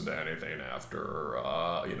really listen to anything after,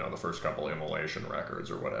 the first couple Immolation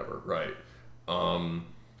records or whatever, right?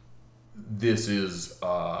 This is,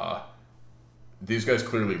 these guys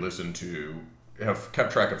clearly have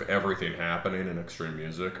kept track of everything happening in extreme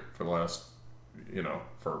music for the last,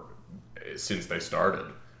 since they started.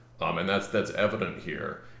 And that's evident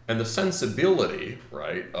here. And the sensibility,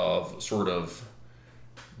 right, of sort of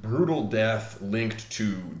brutal death linked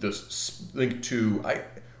to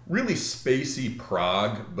really spacey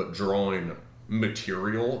prog, but drawing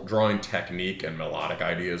technique and melodic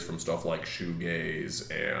ideas from stuff like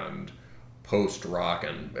shoegaze and post-rock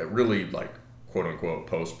and really like quote-unquote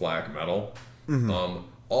post-black metal.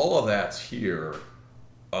 All of that's here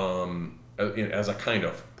as a kind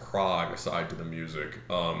of prog side to the music.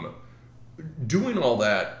 Doing all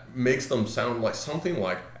that makes them sound like something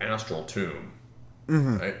like Astral Tomb,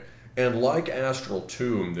 right? And like Astral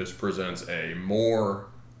Tomb, this presents a more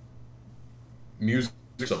music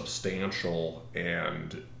substantial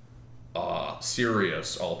and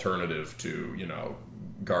serious alternative to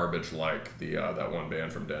garbage like the that one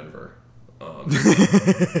band from Denver,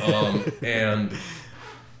 and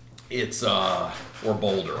it's or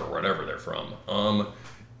Boulder or whatever they're from,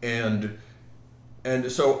 and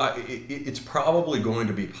so it's probably going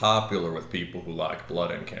to be popular with people who like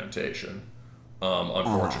Blood Incantation,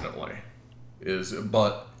 unfortunately,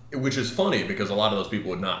 which is funny because a lot of those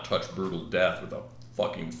people would not touch Brutal Death with a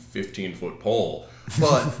fucking 15-foot pole,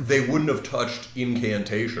 but they wouldn't have touched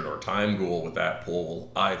Incantation or Time Ghoul with that pole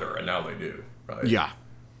either, and now they do, right? Yeah.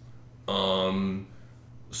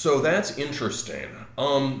 So that's interesting.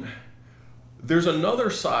 There's another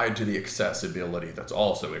side to the accessibility that's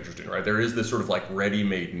also interesting, right? There is this sort of like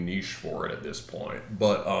ready-made niche for it at this point,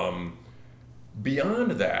 but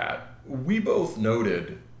beyond that, we both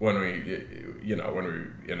noted when we in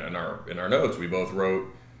our notes, we both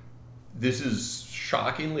wrote, this is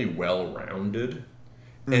shockingly well-rounded,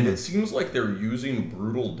 and it seems like they're using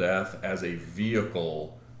Brutal Death as a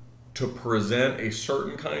vehicle to present a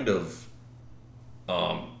certain kind of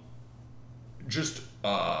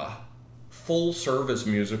full-service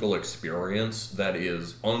musical experience that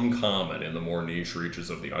is uncommon in the more niche reaches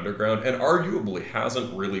of the underground, and arguably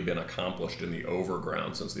hasn't really been accomplished in the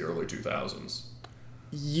overground since the early 2000s.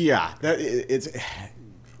 Yeah,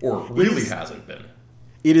 hasn't been.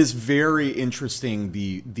 It is very interesting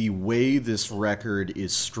the way this record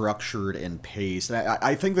is structured and paced.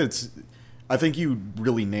 I think you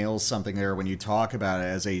really nail something there when you talk about it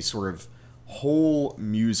as a sort of whole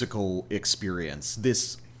musical experience.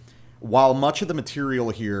 While much of the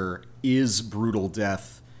material here is Brutal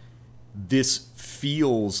Death, this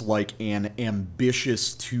feels like an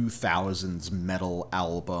ambitious 2000s metal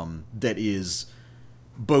album that is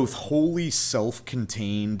both wholly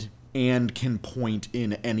self-contained and can point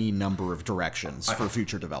in any number of directions for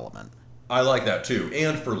future development. I like that too,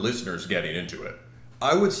 and for listeners getting into it.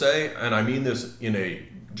 I would say, and I mean this in a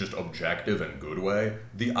just objective and good way,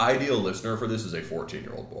 the ideal listener for this is a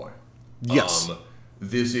 14-year-old boy. Yes.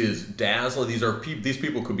 This is dazzling. These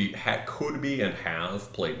people could be and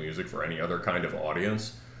have played music for any other kind of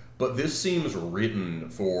audience, but this seems written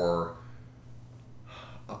for.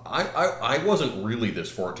 I wasn't really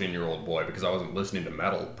this 14-year-old boy because I wasn't listening to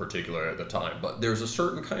metal particularly at the time, but there's a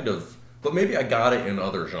certain kind of. But maybe I got it in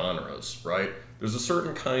other genres, right? There's a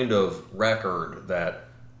certain kind of record that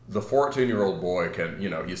the 14-year-old boy can,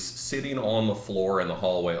 he's sitting on the floor in the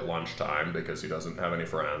hallway at lunchtime because he doesn't have any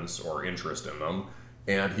friends or interest in them,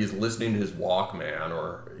 and he's listening to his Walkman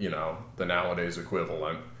or, the nowadays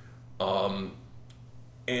equivalent,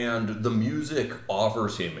 and the music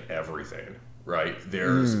offers him everything, right?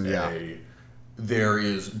 There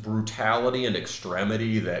is brutality and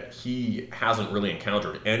extremity that he hasn't really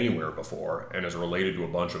encountered anywhere before and is related to a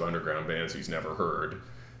bunch of underground bands he's never heard.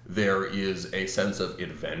 There is a sense of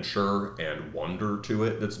adventure and wonder to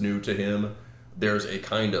it that's new to him. There's a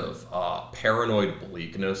kind of paranoid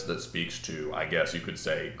bleakness that speaks to, I guess you could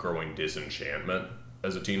say, growing disenchantment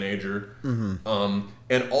as a teenager. Mm-hmm.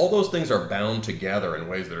 And all those things are bound together in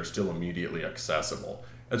ways that are still immediately accessible.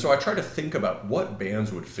 And so I try to think about what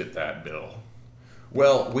bands would fit that bill.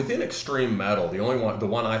 Well, within extreme metal, the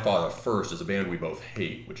one I thought of first is a band we both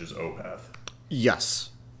hate, which is Opeth.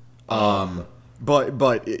 Yes.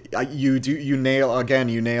 But you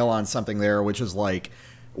nail on something there, which is like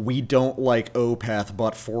we don't like Opeth,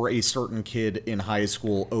 but for a certain kid in high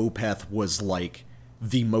school, Opeth was like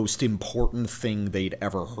the most important thing they'd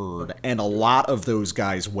ever heard. And a lot of those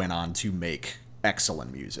guys went on to make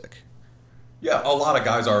excellent music. Yeah, a lot of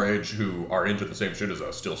guys our age who are into the same shit as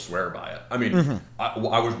us still swear by it. I mean,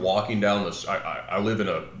 I was walking down this. I live in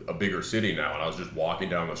a bigger city now, and I was just walking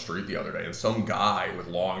down the street the other day, and some guy with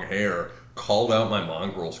long hair called out my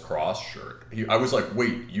Mongrel's Cross shirt. I was like,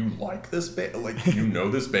 "Wait, you like this band? Like, you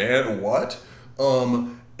know this band? What?"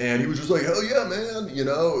 And he was just like, "Hell yeah, man!" You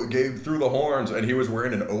know, threw the horns, and he was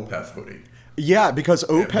wearing an Opeth hoodie. Yeah, because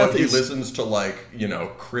Opeth he listens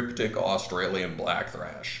to cryptic Australian black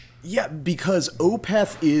thrash. Yeah, because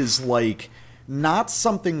Opeth is, like, not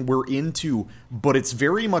something we're into, but it's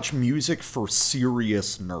very much music for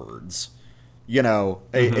serious nerds. You know,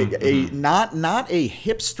 not a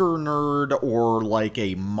hipster nerd or, like,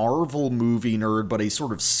 a Marvel movie nerd, but a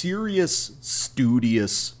sort of serious,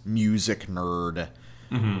 studious music nerd.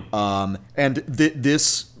 And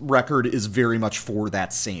this record is very much for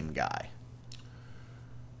that same guy.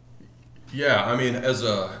 Yeah, I mean, as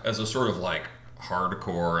a sort of, like,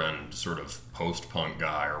 hardcore and sort of post-punk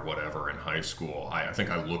guy or whatever in high school, I think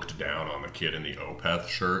I looked down on the kid in the Opeth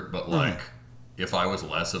shirt, but like if I was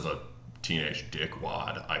less of a teenage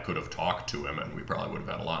dickwad, I could have talked to him and we probably would have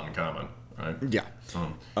had a lot in common, right? Yeah.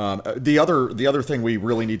 The other thing we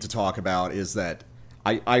really need to talk about is that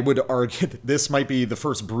I would argue that this might be the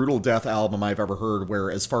first Brutal Death album I've ever heard where,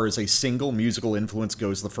 as far as a single musical influence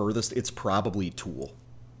goes the furthest, it's probably Tool.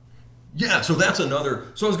 Yeah, so that's another...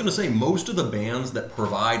 So I was going to say, most of the bands that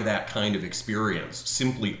provide that kind of experience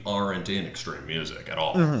simply aren't in extreme music at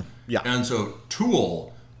all. Yeah. And so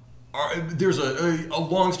Tool... there's a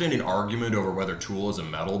long-standing argument over whether Tool is a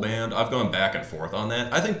metal band. I've gone back and forth on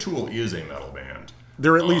that. I think Tool is a metal band.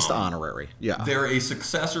 They're at least honorary, yeah. They're a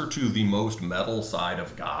successor to the most metal side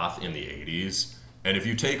of goth in the 80s. And if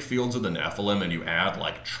you take Fields of the Nephilim and you add,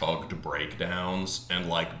 like, chugged breakdowns and,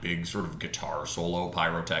 like, big sort of guitar solo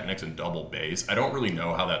pyrotechnics and double bass, I don't really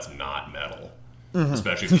know how that's not metal.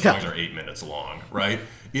 Especially if the songs are 8 minutes long, right?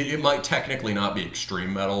 It might technically not be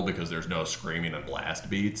extreme metal because there's no screaming and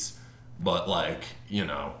blast beats, but, like, you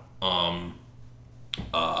know,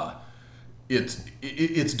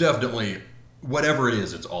 it's definitely... Whatever it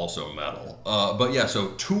is, it's also metal. But yeah, so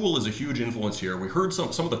Tool is a huge influence here. We heard some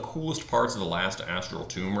of the coolest parts of the last Astral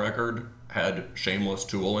Tomb record had shameless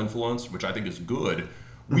Tool influence, which I think is good.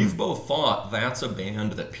 We've both thought that's a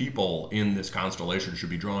band that people in this constellation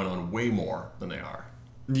should be drawing on way more than they are.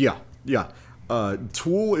 Yeah.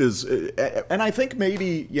 Tool is... And I think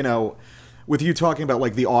maybe, you know, with you talking about,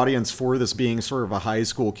 like, the audience for this being sort of a high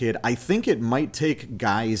school kid, I think it might take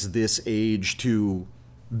guys this age to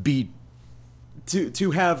be...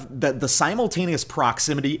 To have the simultaneous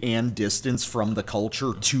proximity and distance from the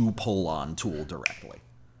culture to pull on Tool directly.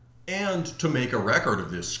 And to make a record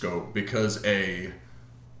of this scope, because a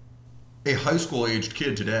high school aged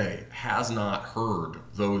kid today has not heard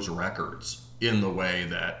those records in the way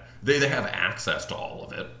that they have access to all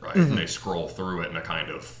of it, right? And they scroll through it in a kind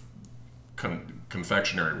of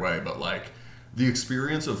confectionery way, but like the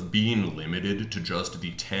experience of being limited to just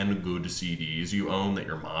the 10 good CDs you own that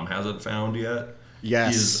your mom hasn't found yet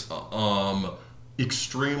is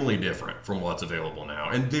extremely different from what's available now.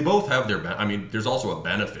 And they both have their... I mean, there's also a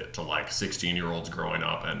benefit to, like, 16-year-olds growing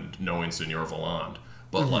up and knowing Senor Voland.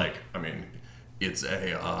 But, like, I mean, it's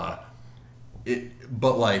a...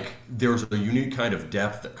 but, like, there's a unique kind of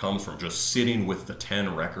depth that comes from just sitting with the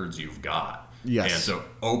 10 records you've got. Yes. And so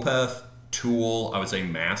Opeth, Tool, I would say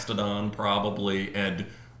Mastodon probably, and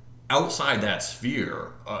outside that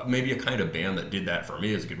sphere, maybe a kind of band that did that for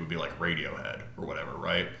me as a kid would be like Radiohead or whatever,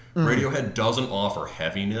 right? Radiohead doesn't offer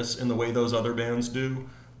heaviness in the way those other bands do,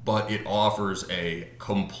 but it offers a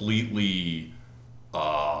completely,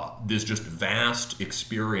 this just vast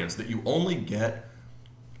experience that you only get...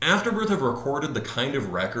 Afterbirth have recorded the kind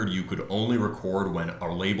of record you could only record when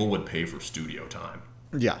a label would pay for studio time.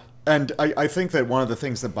 Yeah. And I think that one of the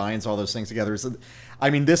things that binds all those things together is that, I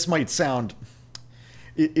mean, this might sound...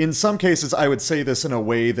 In some cases, I would say this in a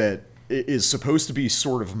way that is supposed to be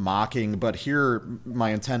sort of mocking, but here my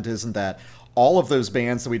intent isn't that. All of those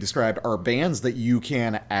bands that we described are bands that you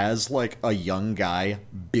can, as like a young guy,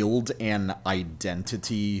 build an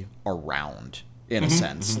identity around, in a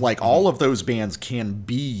sense. Like, all of those bands can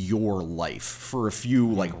be your life for a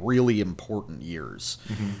few, like, really important years.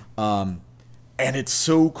 And it's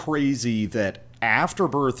so crazy that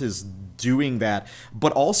Afterbirth is doing that,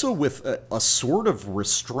 but also with a sort of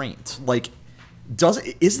restraint. Like,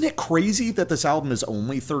 isn't it crazy that this album is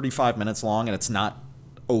only 35 minutes long and it's not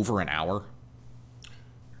over an hour?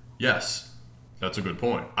 Yes. That's a good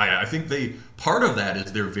point. I think part of that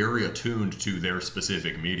is they're very attuned to their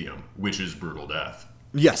specific medium, which is brutal death.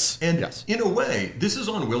 Yes. And yes. in a way, this is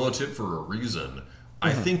on Willow Tip for a reason.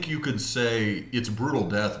 I think you could say it's brutal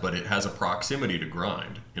death, but it has a proximity to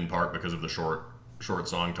grind, in part because of the short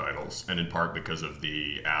song titles, and in part because of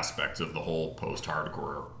the aspects of the whole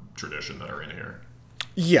post-hardcore tradition that are in here.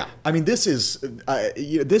 Yeah, I mean, this is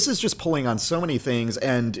just pulling on so many things,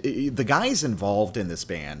 and the guys involved in this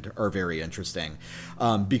band are very interesting,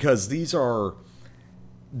 because these are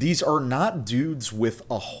not dudes with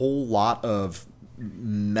a whole lot of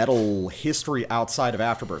metal history outside of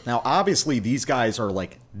Afterbirth. Now, obviously, these guys are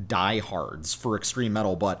like diehards for extreme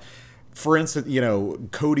metal, but for instance,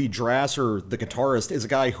 Cody Drasser, the guitarist, is a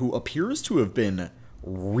guy who appears to have been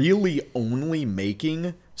really only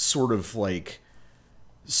making sort of like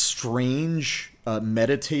strange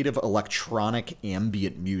meditative electronic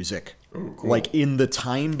ambient music. Ooh, cool. Like in the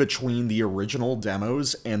time between the original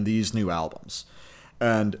demos and these new albums.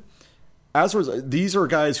 And as a result, these are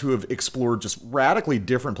guys who have explored just radically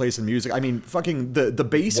different places in music. I mean, fucking the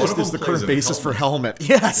bassist is the current bassist for Helmet.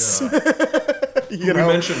 Yes. Yeah. We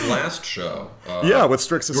mentioned last show. With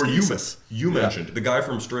Strix Ascesis. You mentioned the guy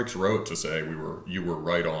from Strix wrote to say you were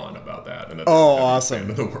right on about that, and that's awesome.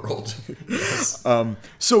 The end of the world. Yes.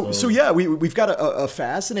 So yeah, we've got a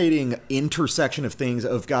fascinating intersection of things,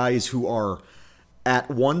 of guys who are at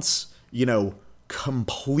once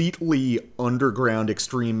completely underground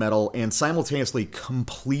extreme metal and simultaneously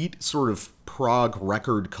complete sort of prog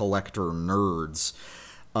record collector nerds.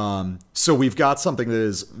 So we've got something that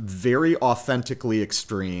is very authentically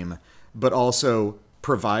extreme, but also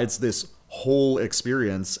provides this whole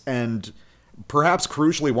experience. And perhaps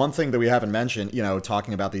crucially, one thing that we haven't mentioned,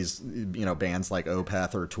 talking about these, bands like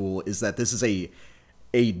Opeth or Tool, is that this is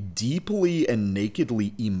a deeply and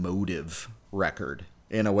nakedly emotive record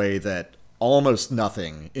in a way that almost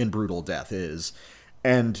nothing in Brutal Death is.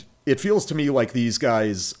 And it feels to me like these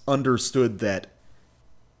guys understood that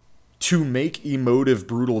to make emotive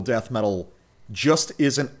brutal death metal just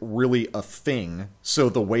isn't really a thing. So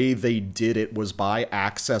the way they did it was by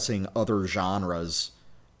accessing other genres.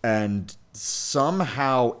 And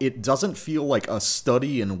somehow it doesn't feel like a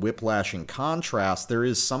study in whiplash and contrast. There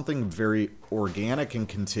is something very organic and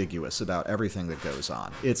contiguous about everything that goes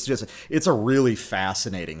on. It's a really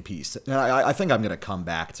fascinating piece. And I think I'm going to come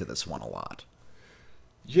back to this one a lot.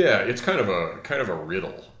 Yeah, it's kind of a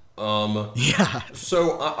riddle. Yeah.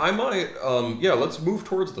 So I might, let's move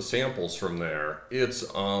towards the samples from there. It's,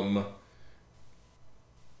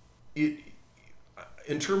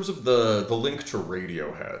 in terms of the link to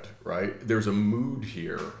Radiohead, right? There's a mood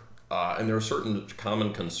here, and there are certain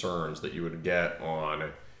common concerns that you would get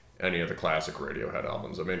on any of the classic Radiohead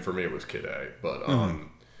albums. I mean, for me, it was Kid A, but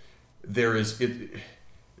there's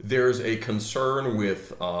a concern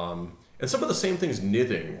with, and some of the same things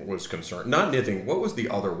Nithing was concerned. Not Nithing, what was the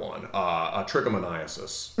other one?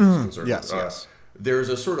 Trichomoniasis was concerned. Yes. There's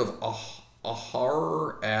a sort of a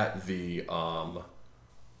horror at the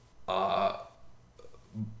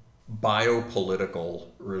biopolitical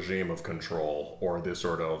regime of control, or this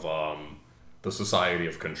sort of the society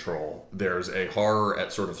of control. There's a horror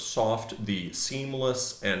at sort of the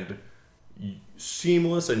seamless and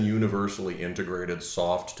universally integrated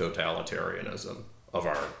soft totalitarianism of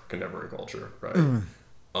our contemporary culture, right?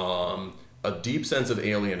 A deep sense of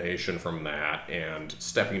alienation from that and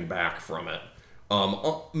stepping back from it.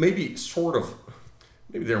 Maybe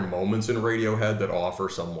there are moments in Radiohead that offer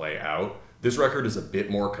some way out. This record is a bit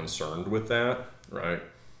more concerned with that, right?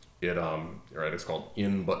 It's called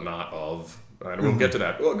In But Not Of. And we'll get to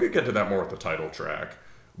that. We'll get to that more with the title track.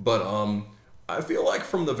 But I feel like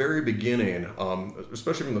from the very beginning,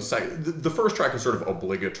 especially from the first track is sort of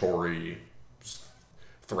obligatory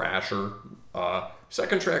thrasher.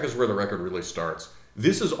 Second track is where the record really starts.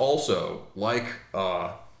 This is also, like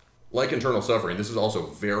Internal Suffering, this is also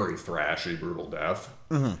very thrashy, brutal death.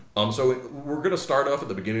 So we're going to start off at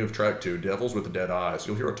the beginning of track 2, Devils with Dead Eyes.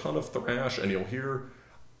 You'll hear a ton of thrash, and you'll hear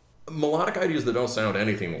melodic ideas that don't sound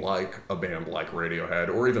anything like a band like Radiohead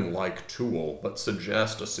or even like Tool, but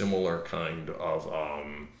suggest a similar kind of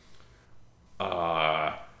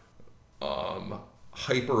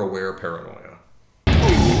hyper-aware paranoia.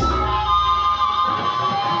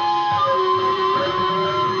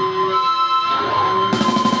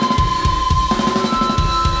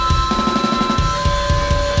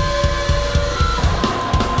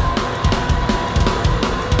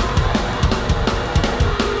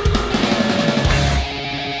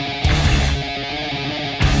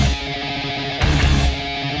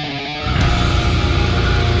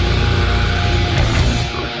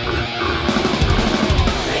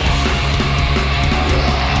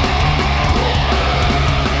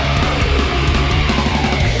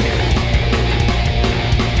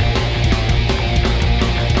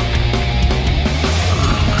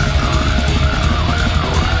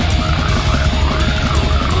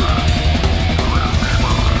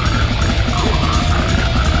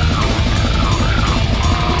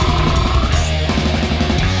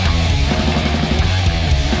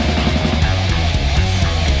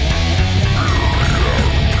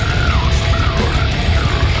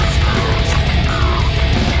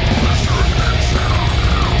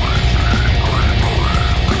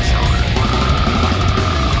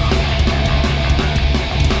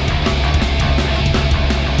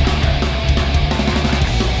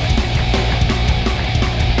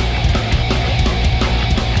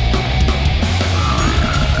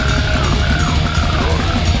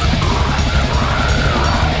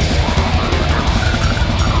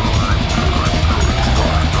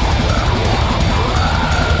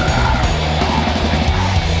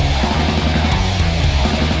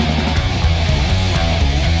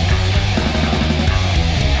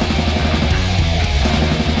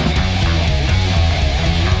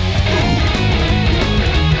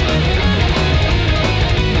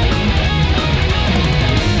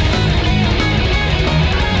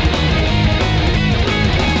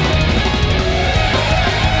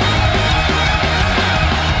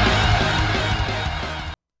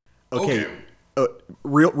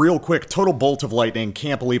 real quick, total bolt of lightning.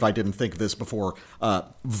 Can't believe I didn't think of this before.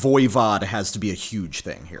 Voivod has to be a huge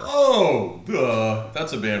thing here.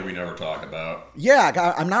 That's a band we never talk about.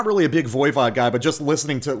 Yeah, I'm not really a big Voivod guy, but just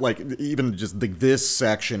listening to, like, even just this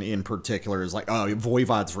section in particular is like, oh,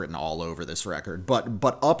 Voivod's written all over this record, but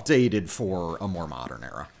updated for a more modern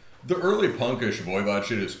era. The early punkish Voivod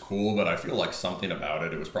shit is cool, but I feel like something about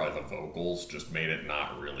it was probably the vocals, just made it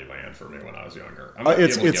not really land for me when I was younger. I might be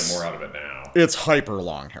able to get more out of it now. It's hyper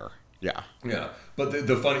long hair. Yeah. Yeah. But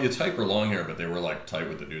the funny, it's hyper long hair, but they were like tight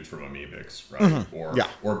with the dudes from Amoebics, right?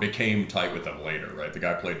 Mm-hmm. Or became tight with them later, right? The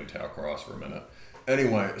guy played in Tau Cross for a minute.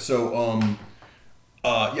 Anyway, so,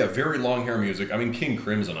 very long hair music. I mean, King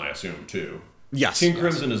Crimson, I assume, too. Yes. King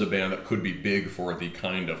Crimson is a band that could be big for the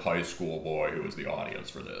kind of high school boy who is the audience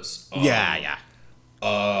for this. Yeah.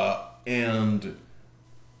 And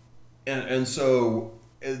so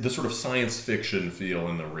the sort of science fiction feel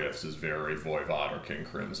in the riffs is very Voivod or King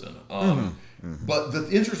Crimson. But the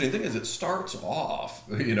interesting thing is it starts off,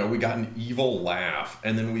 we got an evil laugh,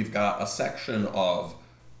 and then we've got a section of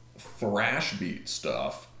thrash beat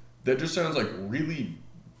stuff that just sounds like really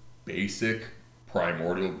basic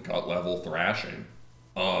primordial gut level thrashing.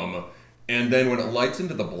 And then when it lights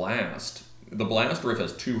into the blast riff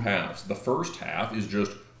has two halves. The first half is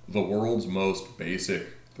just the world's most basic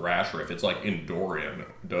thrash riff. It's like in Dorian.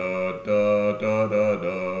 Da da da da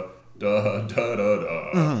da da da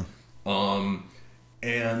da da.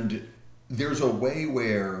 And there's a way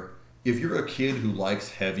where if you're a kid who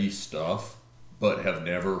likes heavy stuff but have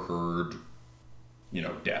never heard,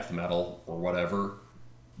 death metal or whatever,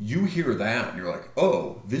 you hear that and you're like,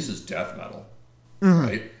 oh, this is death metal,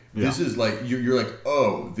 right? Yeah. This is like you're like,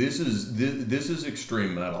 oh, this is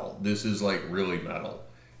extreme metal. This is like really metal,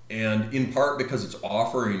 and in part because it's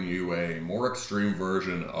offering you a more extreme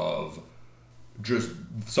version of just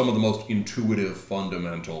some of the most intuitive,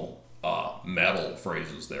 fundamental metal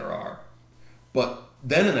phrases there are. But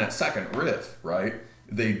then in that second riff, right,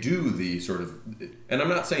 they do the sort of, and I'm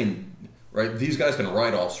not saying. Right, these guys can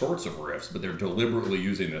write all sorts of riffs, but they're deliberately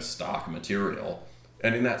using this stock material.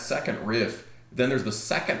 And in that second riff, then there's the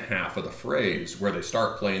second half of the phrase where they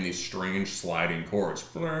start playing these strange sliding chords.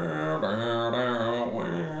 And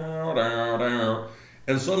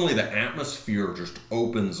suddenly the atmosphere just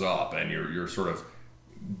opens up and you're sort of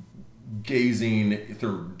gazing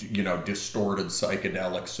through, distorted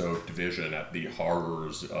psychedelic soaked vision at the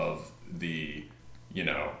horrors of the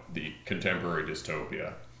contemporary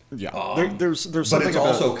dystopia. Yeah, there's something. But it's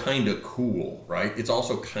also kind of cool, right? It's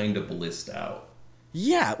also kind of blissed out.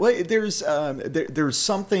 Yeah, well, there's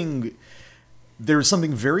something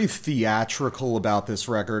very theatrical about this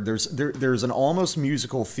record. There's an almost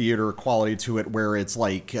musical theater quality to it, where it's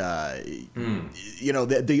like, the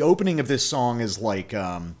opening of this song is like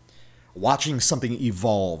watching something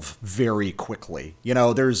evolve very quickly.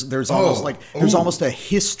 There's almost a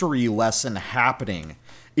history lesson happening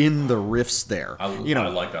in the riffs there. I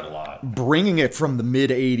like that a lot. Bringing it from the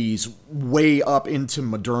mid-'80s way up into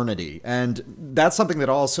modernity. And that's something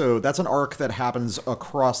that's an arc that happens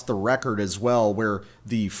across the record as well, where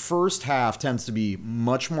the first half tends to be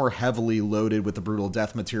much more heavily loaded with the brutal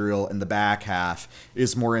death material, and the back half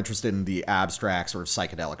is more interested in the abstract sort of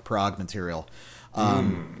psychedelic prog material.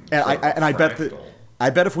 I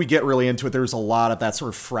bet if we get really into it, there's a lot of that sort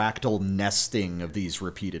of fractal nesting of these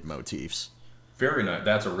repeated motifs. Very nice.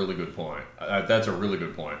 That's a really good point.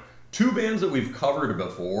 Two bands that we've covered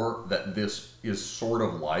before that this is sort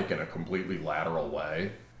of like in a completely lateral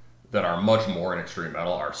way that are much more in extreme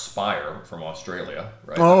metal are Spire from Australia,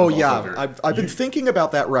 right? Oh, yeah. I've been thinking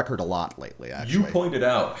about that record a lot lately, actually. You pointed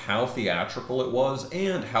out how theatrical it was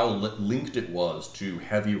and how linked it was to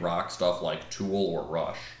heavy rock stuff like Tool or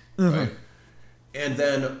Rush, right? And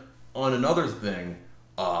then on another thing,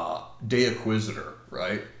 De Inquisitor,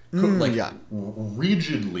 right?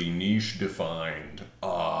 Rigidly niche defined,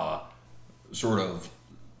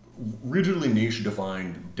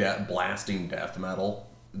 blasting death metal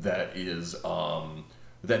that is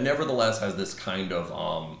that nevertheless has this kind of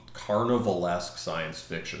carnivalesque science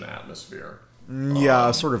fiction atmosphere.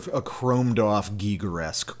 Sort of a chromed off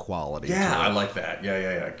Giger-esque quality. Yeah, I like that.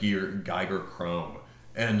 Yeah. Geiger chrome.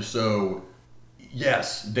 And so,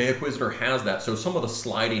 yes, De Inquisitor has that. So some of the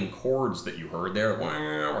sliding chords that you heard there,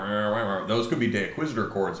 those could be De Inquisitor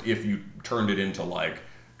chords if you turned it into like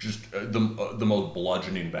just the most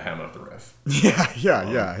bludgeoning behemoth riff.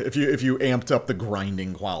 Yeah. If you amped up the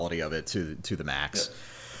grinding quality of it to the max.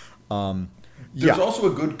 Yeah. There's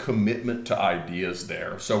also a good commitment to ideas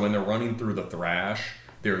there. So when they're running through the thrash,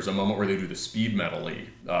 there's a moment where they do the speed metal-y.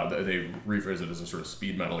 They rephrase it as a sort of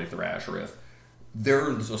speed metal-y thrash riff.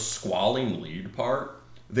 There's a squalling lead part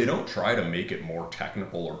they don't try to make it more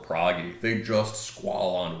technical or proggy. They just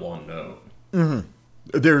squall on one note.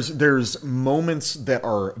 There's moments that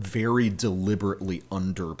are very deliberately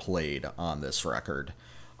underplayed on this record.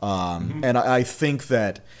 And I think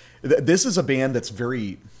that this is a band that's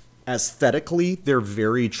very... aesthetically, they're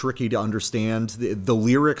very tricky to understand. The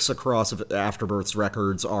lyrics across Afterbirth's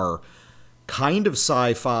records are kind of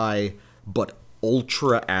sci-fi, but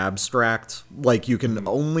ultra abstract. Like, you can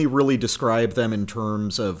only really describe them in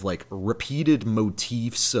terms of, like, repeated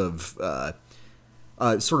motifs of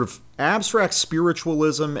sort of abstract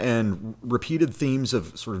spiritualism and repeated themes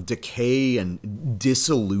of sort of decay and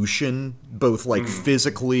dissolution, both, like,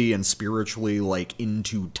 physically and spiritually, like,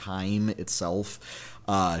 into time itself.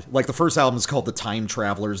 Like, the first album is called The Time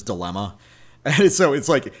Traveler's Dilemma. And so it's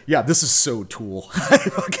like, yeah, this is so Tool.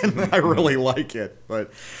 I really like it.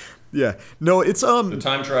 But, yeah. No, it's... The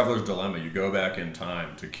Time Traveler's Dilemma. You go back in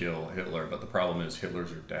time to kill Hitler, but the problem is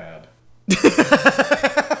Hitler's your dad.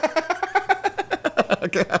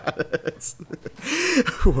 God,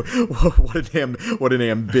 what an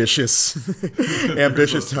ambitious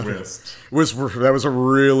twist. That was a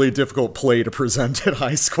really difficult play to present at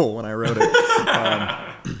high school when I wrote it.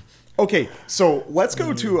 Okay, so let's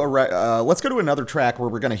go to another track where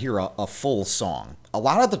we're going to hear a full song. A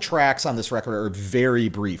lot of the tracks on this record are very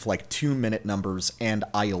brief, like 2-minute numbers, and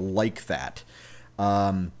I like that.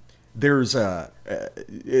 There's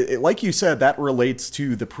like you said, that relates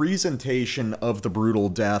to the presentation of the brutal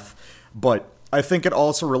death, but I think it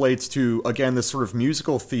also relates to, again, this sort of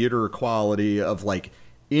musical theater quality of, like,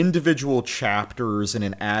 individual chapters in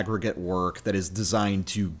an aggregate work that is designed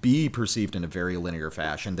to be perceived in a very linear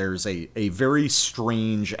fashion. There's a very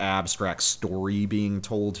strange abstract story being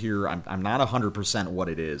told here. I'm not 100% what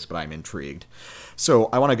it is, but I'm intrigued. So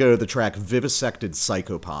I want to go to the track Vivisected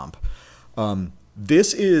Psychopomp.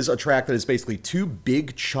 This is a track that is basically 2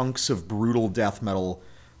 big chunks of brutal death metal,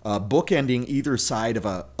 bookending either side of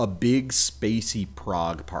a big spacey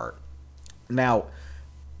prog part. Now,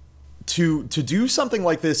 to do something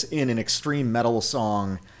like this in an extreme metal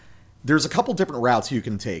song, there's a couple different routes you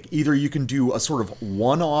can take. Either you can do a sort of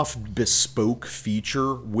one-off bespoke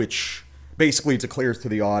feature, which basically declares to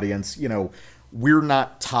the audience, you know, we're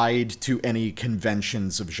not tied to any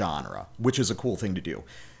conventions of genre, which is a cool thing to do.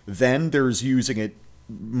 Then there's using it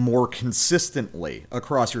more consistently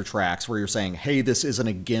across your tracks where you're saying, hey, this isn't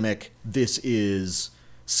a gimmick. This is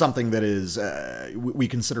something that is we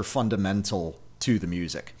consider fundamental to the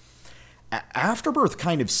music. Afterbirth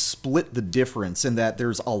kind of split the difference in that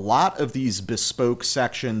there's a lot of these bespoke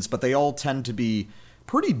sections, but they all tend to be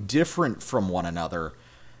pretty different from one another,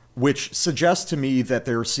 which suggests to me that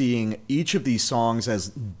they're seeing each of these songs as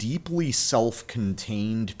deeply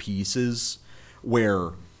self-contained pieces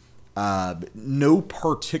where no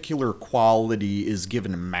particular quality is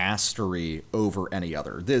given mastery over any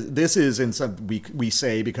other. This is, in some, we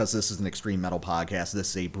say, because this is an extreme metal podcast,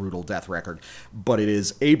 this is a brutal death record, but it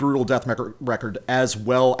is a brutal death record as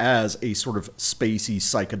well as a sort of spacey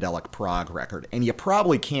psychedelic prog record, and you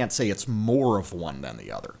probably can't say it's more of one than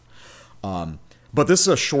the other. But this is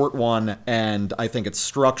a short one, and I think it's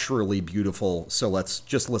structurally beautiful, so let's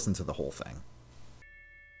just listen to the whole thing.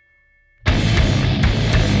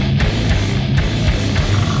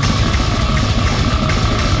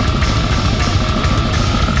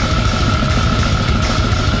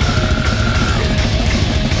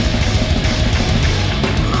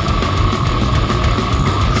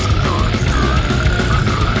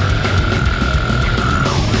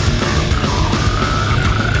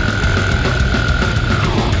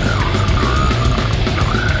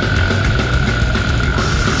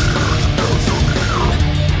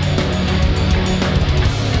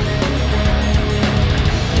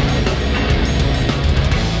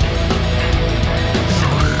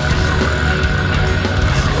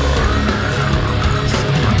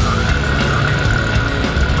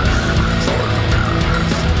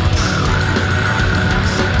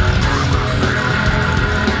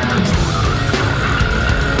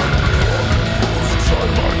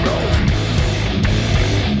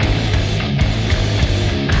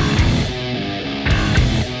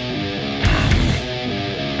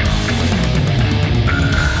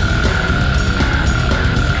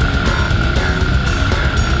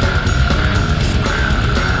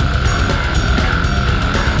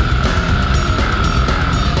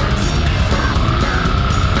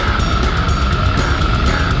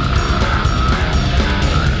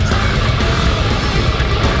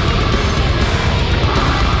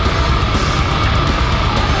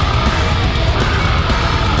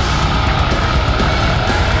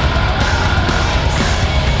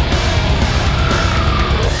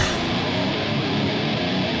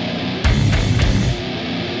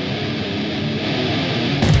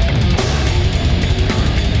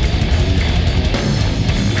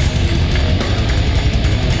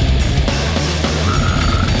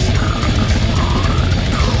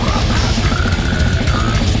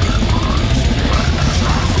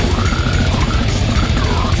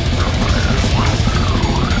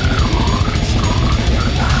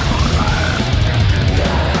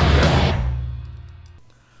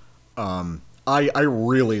 I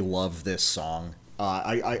really love this song.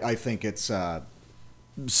 I think it's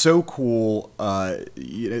so cool.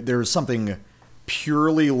 There's something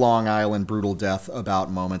purely Long Island brutal death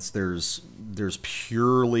about moments. There's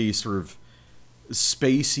purely sort of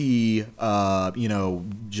spacey,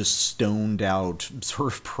 just stoned out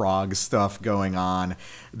sort of prog stuff going on.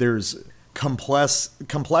 There's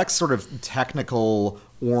complex sort of technical,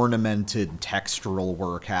 ornamented textural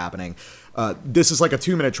work happening. This is like a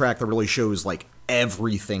 2-minute track that really shows like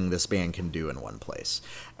everything this band can do in one place.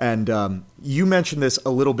 And you mentioned this a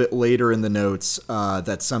little bit later in the notes,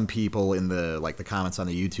 that some people in the comments on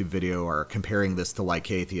the YouTube video are comparing this to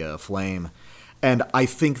Lycathia Flame. And I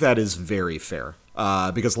think that is very fair.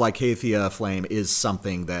 Because Lycathia Flame is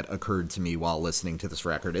something that occurred to me while listening to this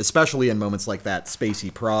record, especially in moments like that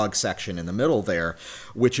spacey prog section in the middle there,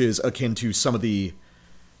 which is akin to some of the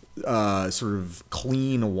sort of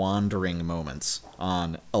clean wandering moments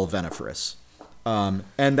on Elveniferous. And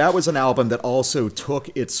that was an album that also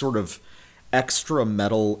took its sort of extra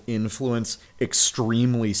metal influence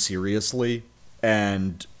extremely seriously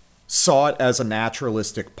and saw it as a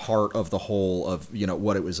naturalistic part of the whole of,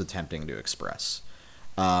 what it was attempting to express.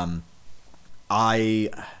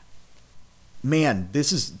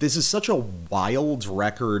 This is such a wild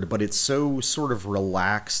record, but it's so sort of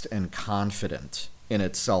relaxed and confident in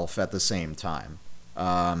itself at the same time.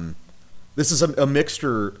 This is a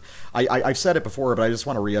mixture. I've said it before, but I just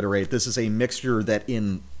want to reiterate. This is a mixture that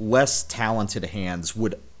in less talented hands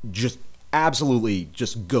would just absolutely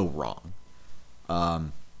just go wrong.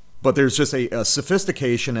 But there's just a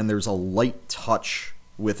sophistication and there's a light touch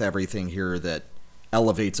with everything here that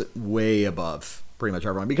elevates it way above pretty much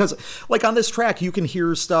everyone. Because, like, on this track, you can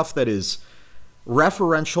hear stuff that is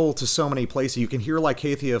referential to so many places. You can hear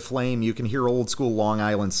Lycathia Flame, you can hear old school Long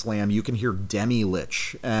Island Slam, you can hear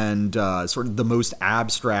Demi-Lich, and sort of the most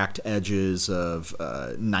abstract edges of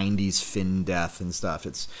 90s Fin Death and stuff.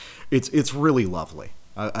 It's really lovely.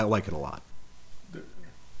 I like it a lot.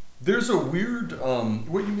 There's a weird,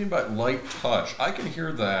 what you mean by light touch? I can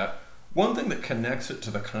hear that. One thing that connects it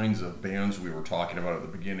to the kinds of bands we were talking about at the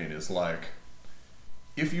beginning is like,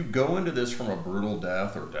 if you go into this from a brutal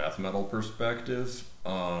death or death metal perspective,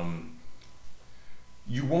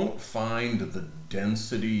 you won't find the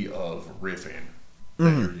density of riffing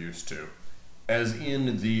that you're used to. As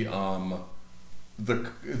in the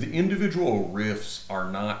individual riffs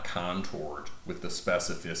are not contoured with the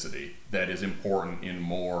specificity that is important in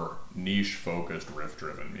more niche-focused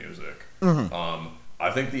riff-driven music. I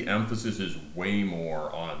think the emphasis is way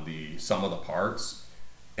more on the sum of the parts,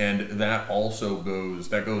 and that also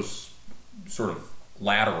goes sort of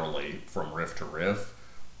laterally from riff to riff,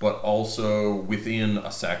 but also within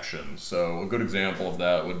a section. So a good example of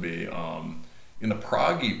that would be in the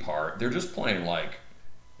proggy part, they're just playing like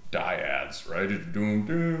dyads, right? Just doom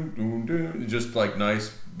doom doom doom, just like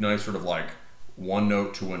nice sort of like one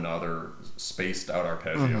note to another, spaced out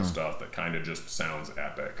arpeggio stuff that kind of just sounds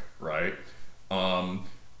epic, right? A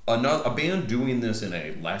band doing this in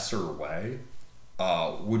a lesser way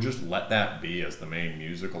would just let that be as the main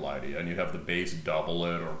musical idea, and you'd have the bass double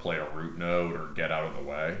it or play a root note or get out of the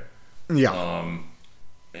way. Yeah.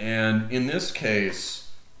 And in this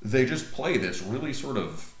case, they just play this really sort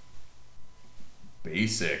of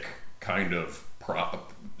basic kind of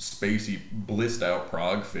spacey, blissed out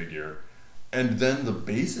prog figure, and then the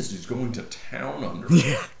bassist is going to town under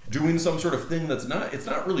it, doing some sort of thing it's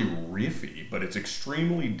not really riffy, but it's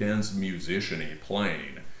extremely dense musician-y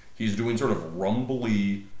playing. He's doing sort of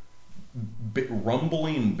rumbling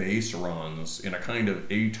bass runs in a kind of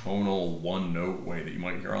atonal one-note way that you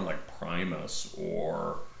might hear on like Primus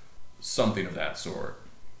or something of that sort.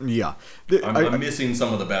 Yeah, I'm missing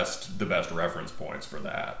some of the best reference points for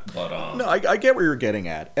that, but no, I get where you're getting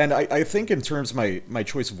at, and I think in terms of my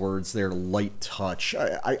choice of words there, light touch.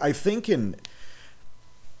 I think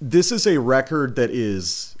this is a record that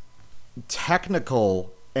is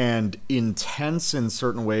technical and intense in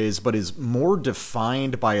certain ways, but is more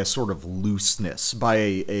defined by a sort of looseness,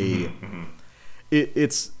 by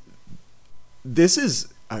this is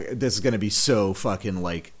going to be so fucking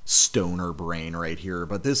like stoner brain right here,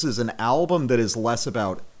 but this is an album that is less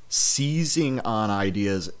about seizing on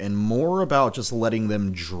ideas and more about just letting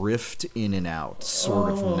them drift in and out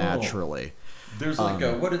sort of naturally. There's like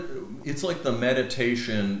it's like the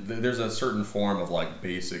meditation. There's a certain form of like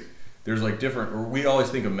basic. There's like different. We always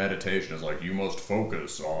think of meditation as like you must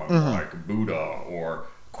focus on like Buddha or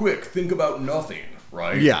quick think about nothing,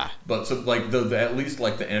 right? Yeah. But so like the at least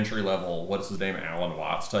like the entry level, what's his name, Alan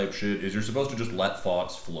Watts type shit is you're supposed to just let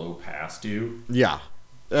thoughts flow past you. Yeah.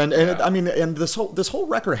 And I mean, and this whole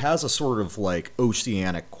record has a sort of like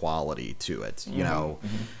oceanic quality to it. You know,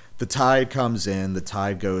 the tide comes in, the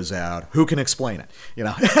tide goes out. Who can explain it? You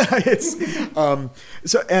know, it's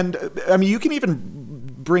so. And I mean, you can even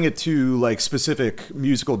bring it to like specific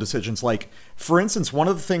musical decisions. Like, for instance, one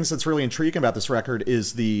of the things that's really intriguing about this record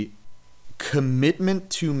is the commitment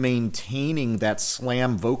to maintaining that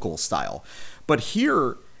slam vocal style. But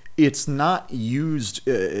here, it's not used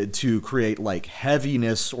to create like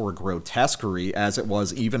heaviness or grotesquerie as it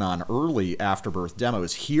was even on early Afterbirth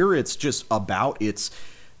demos. Here, it's just about its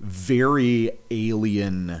very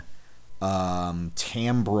alien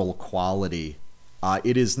timbral quality.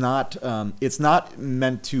 It is not. It's not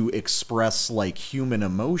meant to express like human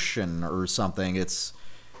emotion or something. It's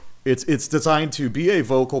designed to be a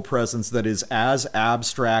vocal presence that is as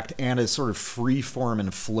abstract and as sort of free-form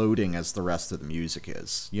and floating as the rest of the music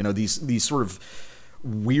is. You know, these sort of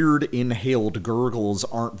weird inhaled gurgles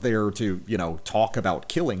aren't there to, you know, talk about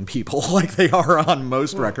killing people like they are on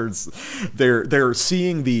most records. They're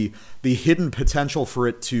seeing the hidden potential for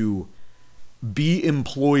it to be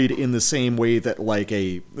employed in the same way that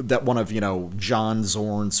that one of, you know, John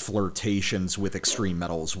Zorn's flirtations with extreme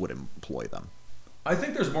metals would employ them. I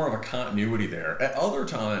think there's more of a continuity there. At other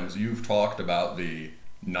times, you've talked about the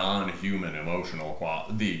non-human emotional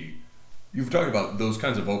quality. You've talked about those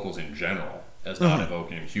kinds of vocals in general as not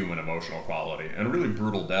evoking human emotional quality, and really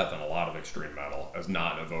Brutal Death and a lot of extreme metal as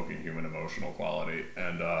not evoking human emotional quality.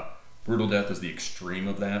 And Brutal Death is the extreme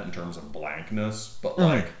of that in terms of blankness, but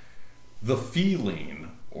like the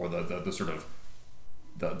feeling or the sort of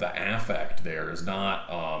the affect there is not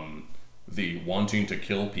the wanting to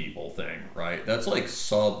kill people thing, right? That's like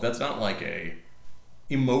that's not like a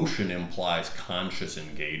emotion implies conscious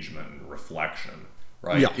engagement and reflection,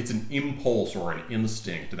 right? Yeah. It's an impulse or an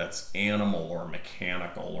instinct that's animal or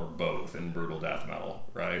mechanical or both in brutal death metal,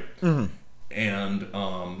 right? And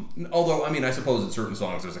although, I mean, I suppose in certain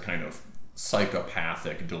songs there's a kind of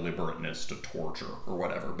psychopathic deliberateness to torture or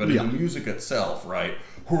whatever, but in the music itself, right,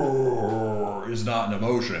 is not an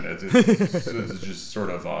emotion. It's just sort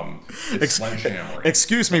of it's sledgehammering.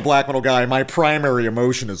 Excuse me, black metal guy. My primary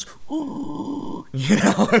emotion is, you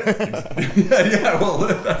know. Well,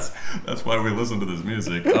 that's why we listen to this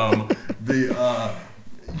music.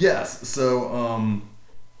 Yes. So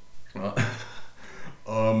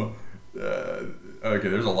okay,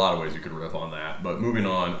 there's a lot of ways you could riff on that, but moving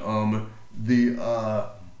on.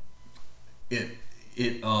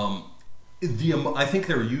 I think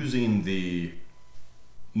they're using the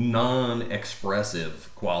non-expressive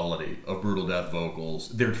quality of brutal death vocals.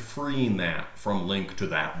 They're freeing that from link to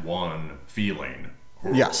that one feeling.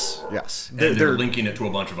 Yes. And they're linking it to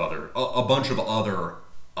a bunch of other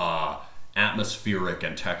atmospheric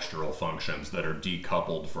and textural functions that are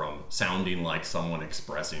decoupled from sounding like someone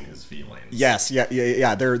expressing his feelings. Yes,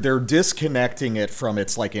 They're disconnecting it from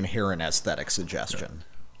its like inherent aesthetic suggestion. Yeah.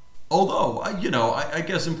 Although, I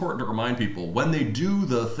guess important to remind people, when they do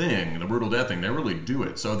the brutal death thing, they really do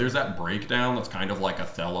it. So there's that breakdown that's kind of like a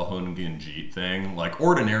Thelahungenjeet thing. Like,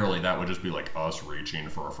 ordinarily, that would just be like us reaching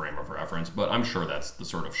for a frame of reference, but I'm sure that's the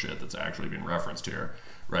sort of shit that's actually being referenced here,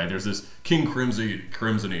 right? There's this King Crimson-y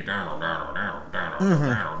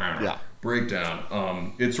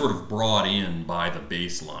breakdown. It's sort of brought in by the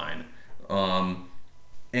bass line.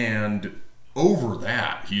 And over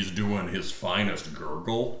that, he's doing his finest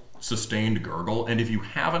gurgle, sustained gurgle, and if you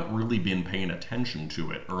haven't really been paying attention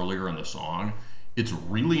to it earlier in the song, it's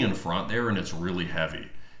really in front there and it's really heavy.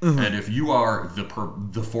 And if you are the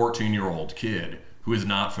 14-year-old kid who is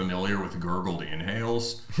not familiar with gurgled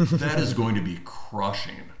inhales, that is going to be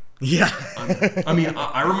crushing. Yeah. I mean,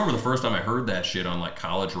 I remember the first time I heard that shit on like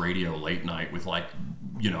college radio late night with like,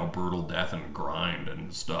 brutal death and grind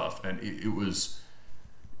and stuff, and it was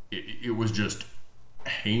just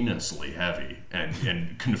heinously heavy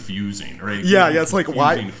and confusing, right? Yeah, it's like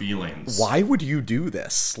feelings. Why would you do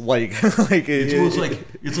this? It's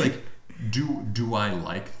like do I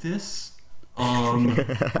like this?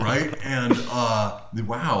 Right? And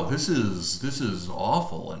wow, this is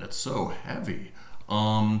awful and it's so heavy.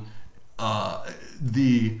 And I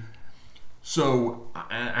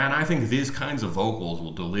think these kinds of vocals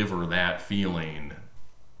will deliver that feeling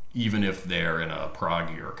even if they're in a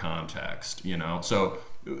proggier context, So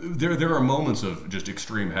there are moments of just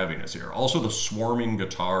extreme heaviness here. Also, the swarming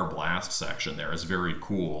guitar blast section there is very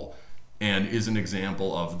cool and is an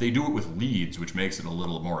example of, they do it with leads, which makes it a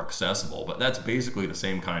little more accessible, but that's basically the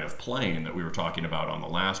same kind of playing that we were talking about on the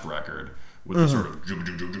last record with the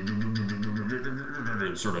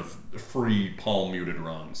sort of free palm muted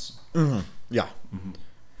runs. Yeah.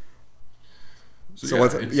 So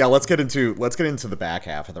let's get into the back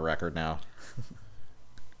half of the record now.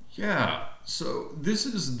 Yeah, so this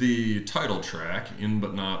is the title track, In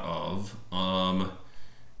But Not Of.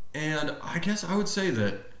 And I guess I would say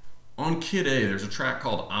that on Kid A, there's a track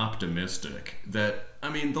called Optimistic that, I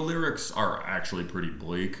mean, the lyrics are actually pretty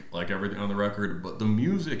bleak, like everything on the record, but the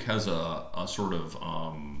music has a sort of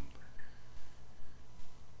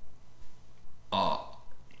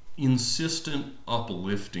insistent,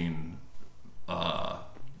 uplifting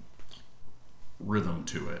rhythm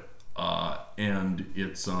to it. And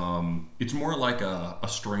it's more like a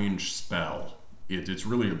strange spell. It's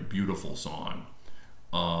really a beautiful song.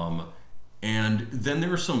 And then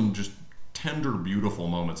there are some just tender, beautiful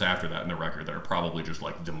moments after that in the record that are probably just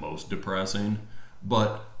like the most depressing.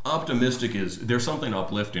 But Optimistic there's something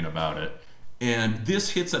uplifting about it. And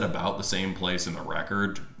this hits at about the same place in the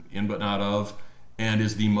record, In But Not Of, and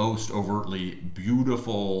is the most overtly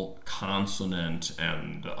beautiful, consonant,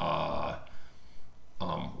 and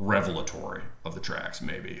revelatory of the tracks,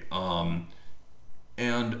 maybe. But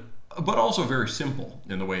also very simple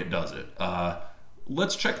in the way it does it.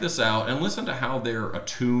 Let's check this out and listen to how they're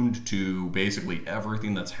attuned to basically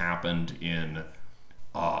everything that's happened in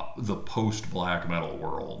the post-black metal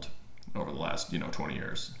world over the last 20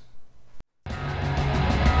 years.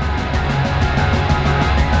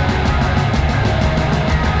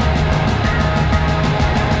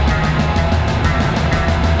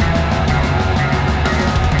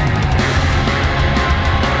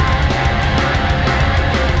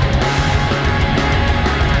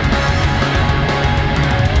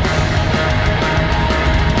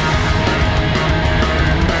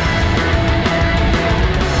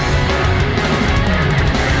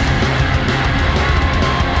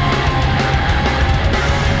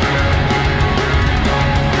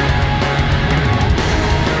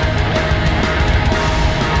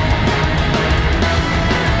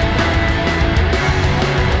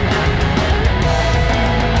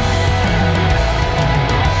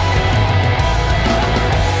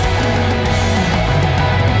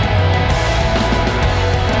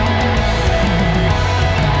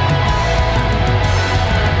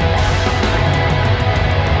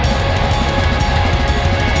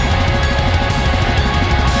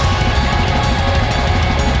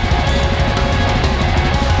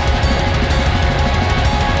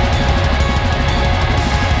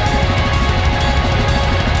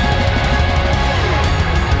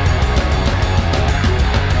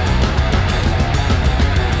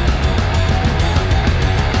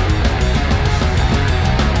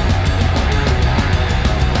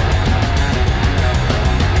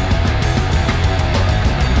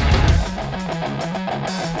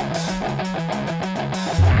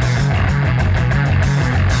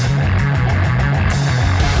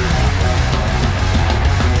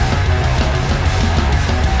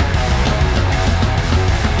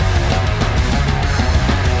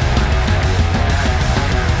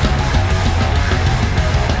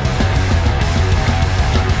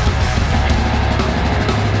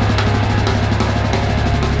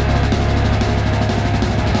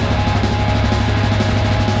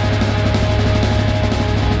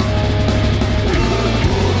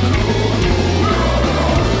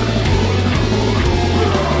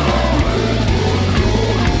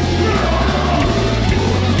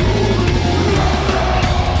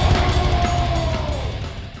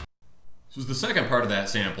 Part of that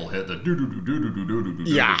sample hit the do do do do do do do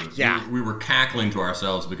do. Yeah. We were cackling to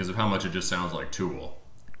ourselves because of how much it just sounds like Tool.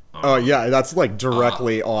 Oh yeah, that's like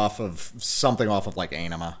directly off of like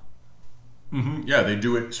Anima. Mm-hmm. Yeah, they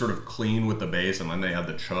do it sort of clean with the bass, and then they add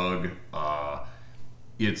the chug.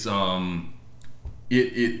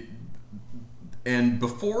 And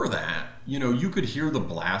before that, you could hear the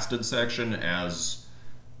blasted section as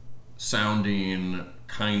sounding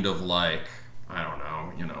kind of like, I don't know,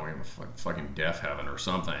 fucking Death Heaven or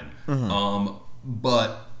something. Mm-hmm.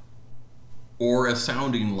 Or as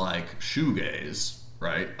sounding like shoegaze,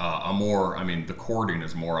 right? The chording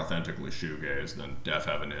is more authentically shoegaze than Death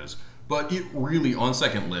Heaven is. But it really, on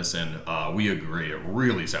second listen, we agree, it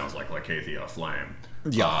really sounds like Lycathia Flame.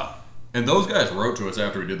 Yeah. And those guys wrote to us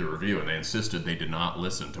after we did the review, and they insisted they did not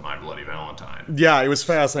listen to My Bloody Valentine. Yeah, it was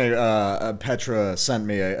fascinating. Petra sent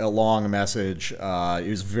me a long message. He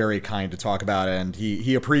was very kind to talk about it, and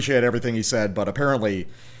he appreciated everything he said, but apparently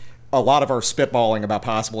a lot of our spitballing about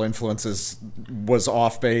possible influences was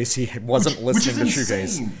off base. He wasn't listening to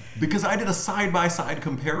shoegaze. Because I did a side-by-side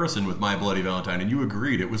comparison with My Bloody Valentine, and you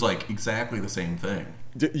agreed it was like exactly the same thing.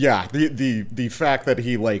 Yeah, the fact that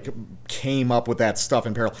he came up with that stuff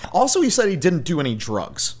in parallel. Also, he said he didn't do any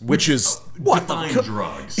drugs, which is what define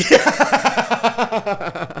drugs.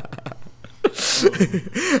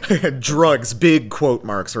 Drugs, big quote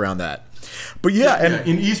marks around that. But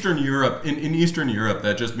in Eastern Europe, in Eastern Europe,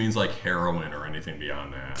 that just means like heroin or anything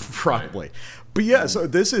beyond that. Probably. Right? But yeah, so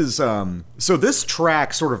this is so this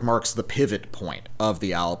track sort of marks the pivot point of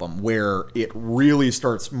the album, where it really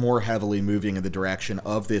starts more heavily moving in the direction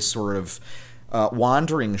of this sort of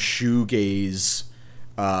wandering shoegazy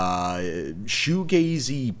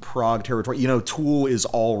prog territory. You know, Tool is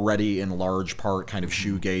already in large part kind of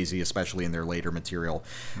shoegazy, especially in their later material.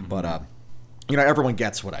 But you know, everyone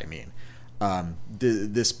gets what I mean.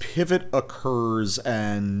 This pivot occurs,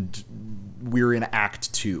 and we're in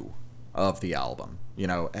Act 2 of the album, you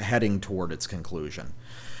know, heading toward its conclusion.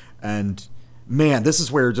 And man, this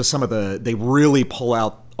is where just some of they really pull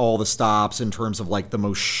out all the stops in terms of like the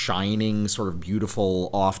most shining, sort of beautiful,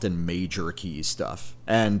 often major key stuff.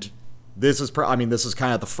 And this is this is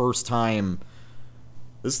kind of the first time,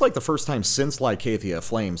 this is like the first time since Lycathia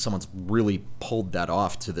Flame someone's really pulled that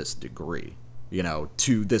off to this degree, you know,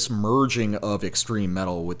 to this merging of extreme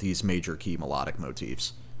metal with these major key melodic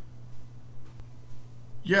motifs.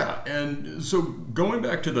 Yeah, and so going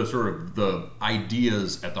back to the sort of the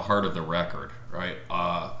ideas at the heart of the record, right?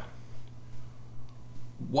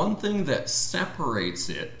 One thing that separates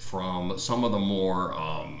it from some of the more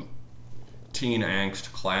teen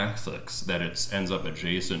angst classics that it ends up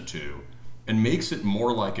adjacent to, and makes it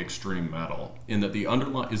more like extreme metal, in that the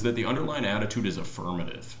underlying attitude is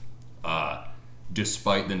affirmative,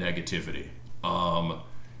 despite the negativity.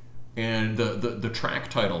 And the track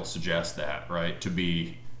title suggests that, right? To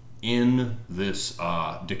be in this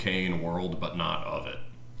decaying world, but not of it.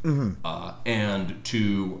 And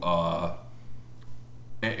to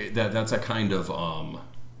that's a kind of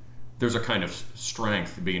there's a kind of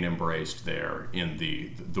strength being embraced there in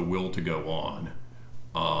the will to go on.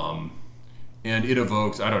 And it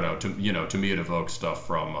evokes, I don't know, to me it evokes stuff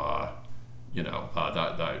from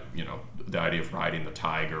the idea of riding the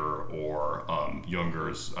tiger, or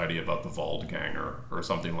Junger's idea about the Waldgänger, or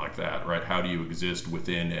something like that, right? How do you exist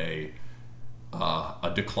within a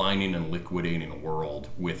declining and liquidating world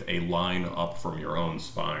with a line up from your own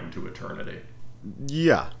spine to eternity?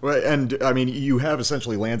 Yeah, and I mean, you have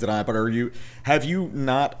essentially landed on it, but have you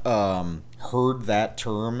not heard that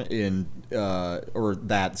term in or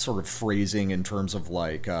that sort of phrasing in terms of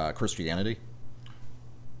like Christianity?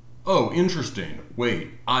 Oh, interesting.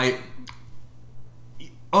 Wait,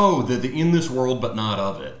 the in this world but not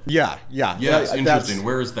of it. Yeah. Yes, interesting.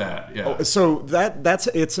 Where is that? Yeah. So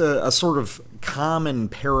it's a sort of common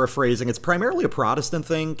paraphrasing. It's primarily a Protestant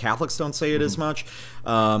thing. Catholics don't say it as much,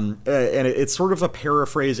 and it's sort of a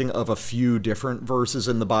paraphrasing of a few different verses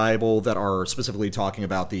in the Bible that are specifically talking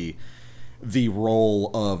about the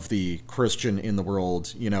role of the Christian in the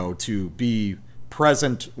world. You know, to be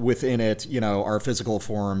present within it, you know, our physical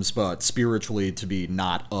forms, but spiritually to be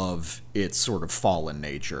not of its sort of fallen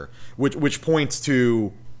nature, which points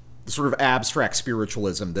to the sort of abstract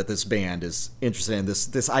spiritualism that this band is interested in,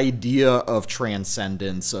 this idea of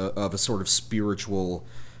transcendence, of a sort of spiritual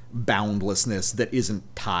boundlessness that isn't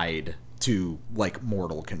tied to like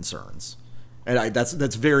mortal concerns. And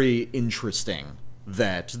that's very interesting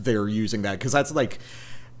that they're using that, because that's like,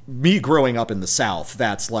 me growing up in the South,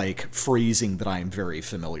 that's like phrasing that I'm very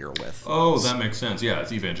familiar with. Oh, that makes sense. Yeah,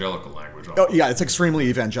 it's evangelical language. Oh, yeah, it's extremely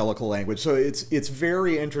evangelical language. So it's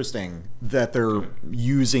very interesting that they're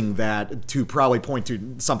using that to probably point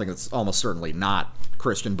to something that's almost certainly not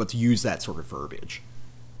Christian, but to use that sort of verbiage.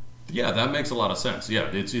 Yeah, that makes a lot of sense. Yeah,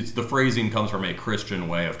 it's the phrasing comes from a Christian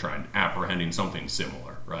way of apprehending something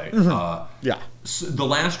similar, right? Yeah. The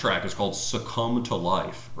last track is called "Succumb to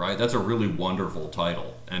Life," right? That's a really wonderful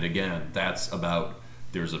title, and again, that's about,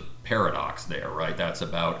 there's a paradox there, right? That's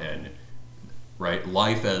about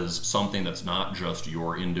life as something that's not just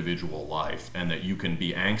your individual life, and that you can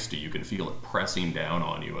be angsty, you can feel it pressing down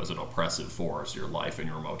on you as an oppressive force, your life and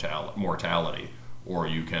your mortality, or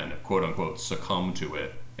you can quote unquote succumb to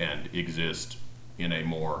it and exist in a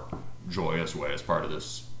more joyous way as part of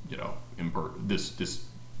this, this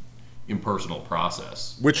impersonal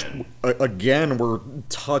process. Which, again, we're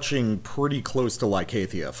touching pretty close to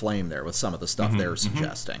Lycathia Flame there with some of the stuff they're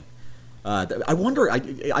suggesting. I wonder,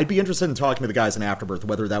 I'd be interested in talking to the guys in Afterbirth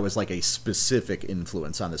whether that was like a specific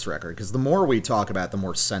influence on this record, because the more we talk about it, the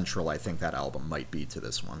more central I think that album might be to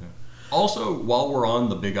this one. Yeah. Also, while we're on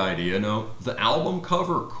the big idea note, the album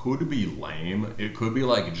cover could be lame. It could be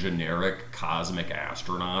like generic cosmic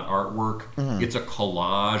astronaut artwork. It's a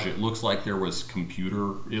collage. It looks like it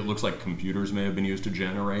looks like computers may have been used to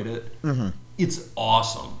generate it. It's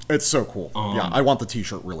awesome. It's so cool. Yeah, I want the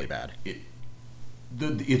t-shirt really bad.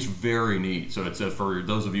 It's very neat. So it's for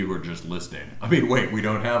those of you who are just listening. I mean, wait, we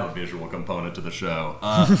don't have a visual component to the show.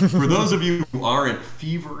 For those of you who aren't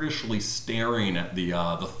feverishly staring at the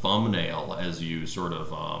thumbnail as you sort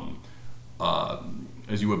of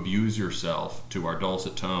as you abuse yourself to our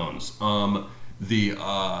dulcet tones, the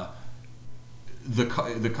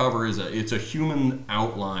cover it's a human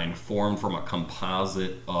outline formed from a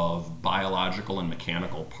composite of biological and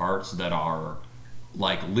mechanical parts that are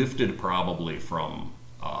like lifted probably from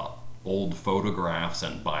old photographs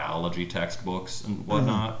and biology textbooks and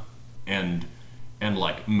whatnot, and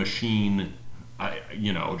like machine,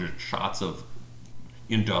 just shots of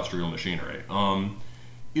industrial machinery.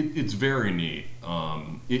 It's very neat.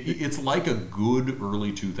 It's like a good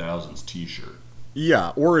early 2000s T-shirt.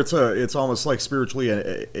 Yeah, or it's almost like spiritually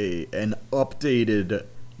an updated,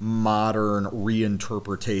 modern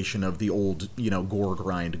reinterpretation of the old, gore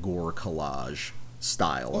grind, gore collage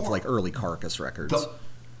style of like early Carcass records.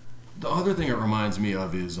 The other thing it reminds me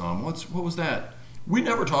of is what was that? We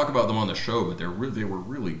never talk about them on the show, but they were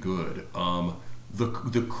really good.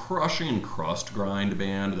 The Crushing Crust grind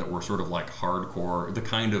band that were sort of like hardcore, the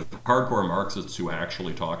kind of hardcore Marxists who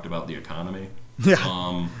actually talked about the economy. Yeah.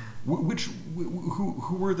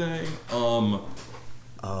 Who were they?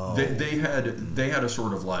 They had a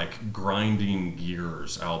sort of like Grinding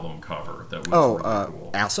Gears album cover that was really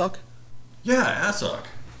cool. Assuck? Yeah, Assuck.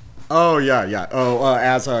 Oh yeah.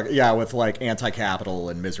 Assuck, yeah, with like Anti-Capital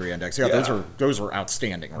and Misery Index. Yeah, those are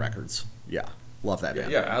outstanding records. Yeah. Love that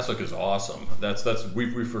band. Yeah, Assuck is awesome. That's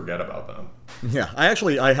we forget about them. Yeah, I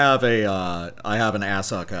have an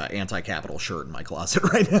Assuck Anti-Capital shirt in my closet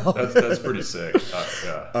right now. That's pretty sick.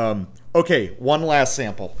 Yeah. Okay, one last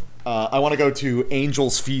sample. I want to go to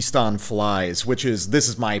Angel's Feast on Flies, this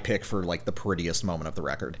is my pick for like the prettiest moment of the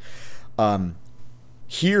record.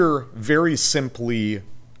 Here, very simply,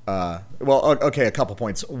 a couple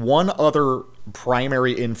points. One other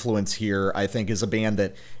primary influence here, I think, is a band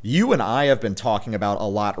that you and I have been talking about a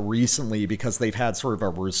lot recently because they've had sort of a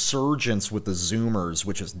resurgence with the Zoomers,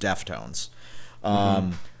 which is Deftones.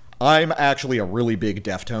 I'm actually a really big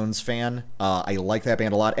Deftones fan. I like that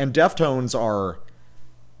band a lot. And Deftones are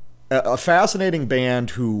a fascinating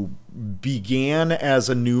band who began as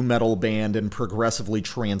a nu metal band and progressively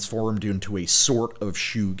transformed into a sort of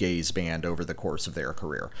shoegaze band over the course of their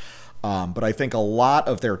career. But I think a lot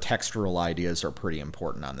of their textural ideas are pretty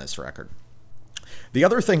important on this record. The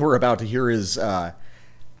other thing we're about to hear is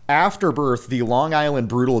Afterbirth, the Long Island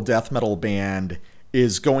brutal death metal band,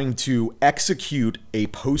 is going to execute a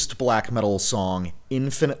post-black metal song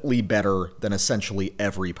infinitely better than essentially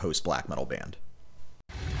every post-black metal band.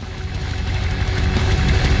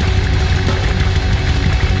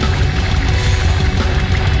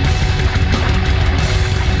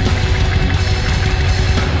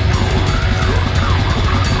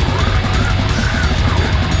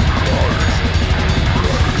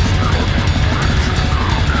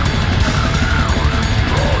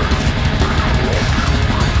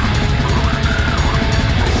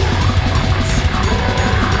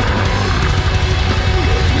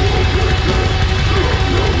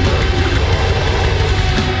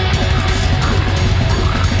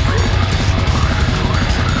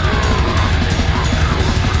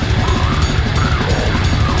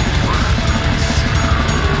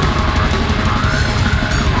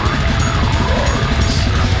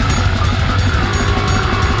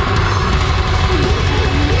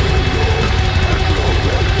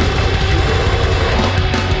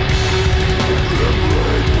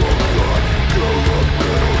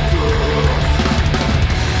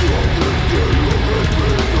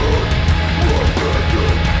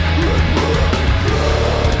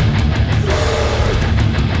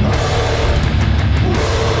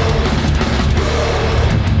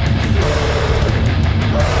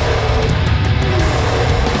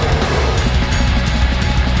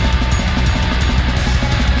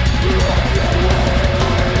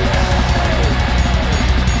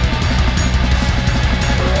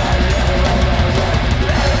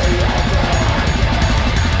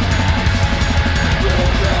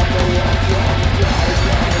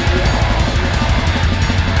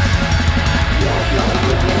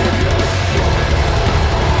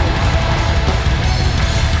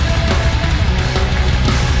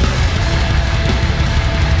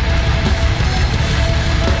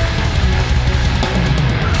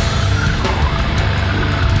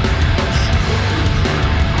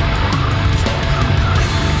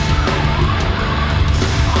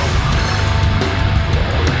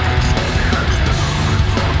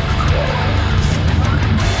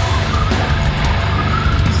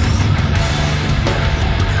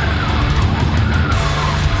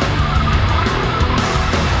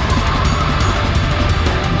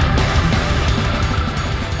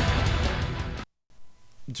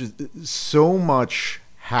 just so much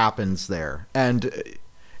happens there. And,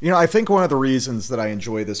 I think one of the reasons that I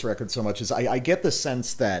enjoy this record so much is I get the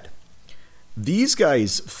sense that these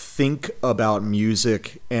guys think about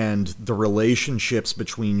music and the relationships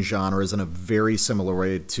between genres in a very similar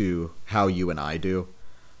way to how you and I do.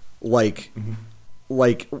 Like,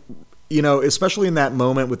 especially in that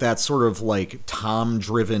moment with that sort of like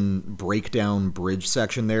Tom-driven breakdown bridge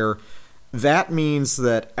section there, that means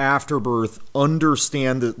that Afterbirth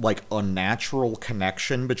understand that like a natural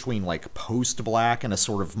connection between like post-black and a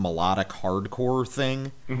sort of melodic hardcore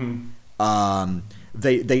thing.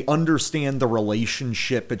 They understand the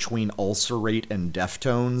relationship between Ulcerate and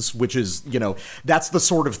Deftones, which is, that's the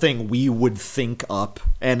sort of thing we would think up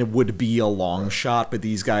and it would be a long shot, but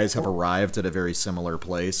these guys have arrived at a very similar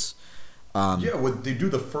place. They do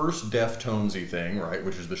the first Deftones-y thing, right,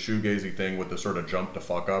 which is the shoegazy thing with the sort of jump to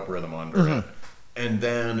fuck up rhythm under it. And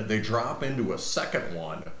then they drop into a second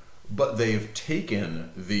one, but they've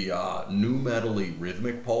taken the nu metal-y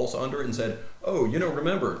rhythmic pulse under it and said, oh,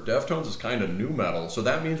 remember, Deftones is kind of nu metal, so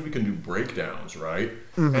that means we can do breakdowns, right?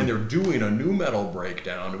 And they're doing a nu metal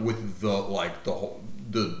breakdown with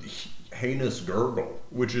the heinous gurgle,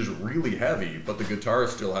 which is really heavy, but the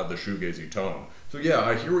guitars still have the shoegazy tone. So yeah,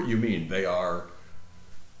 I hear what you mean. They are...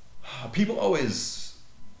 People always...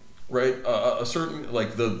 Right? A certain...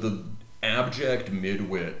 Like, the abject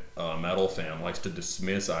midwit metal fan likes to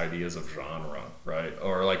dismiss ideas of genre, right?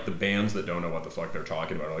 Or like the bands that don't know what the fuck they're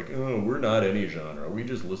talking about are like, oh, we're not any genre. We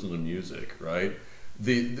just listen to music, right?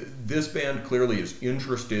 This band clearly is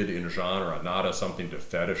interested in genre, not as something to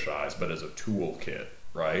fetishize, but as a toolkit,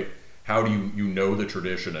 right? How do you know the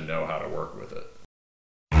tradition and know how to work with it?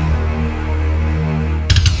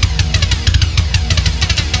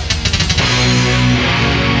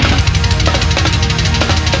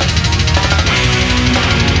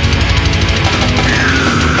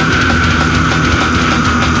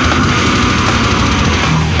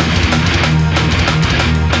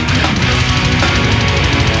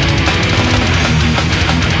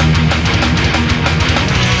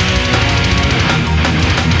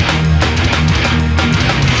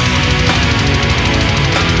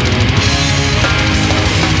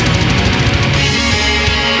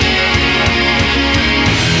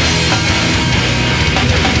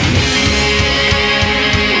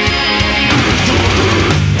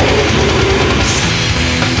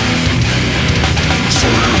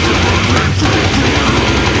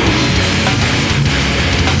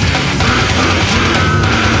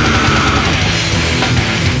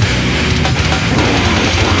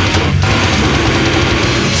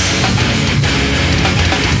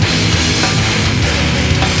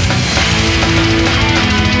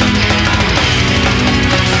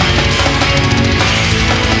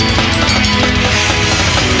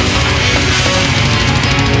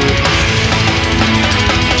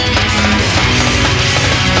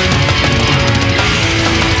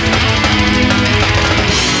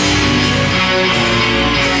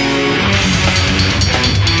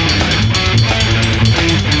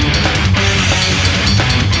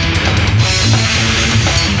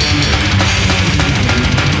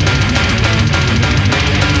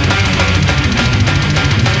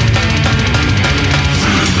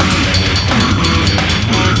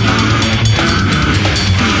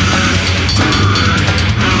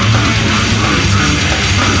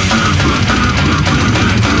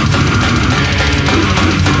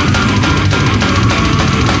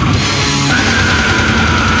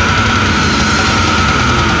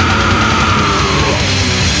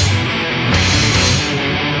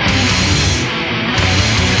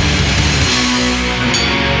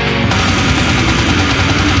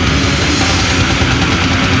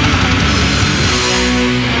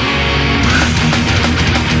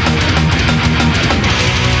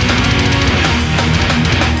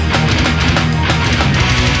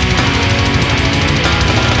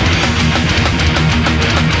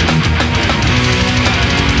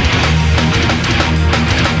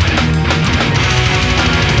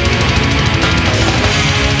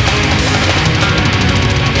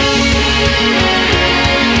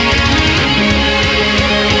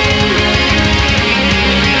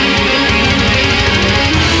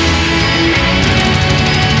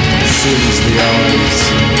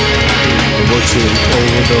 Watching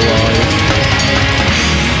over the line.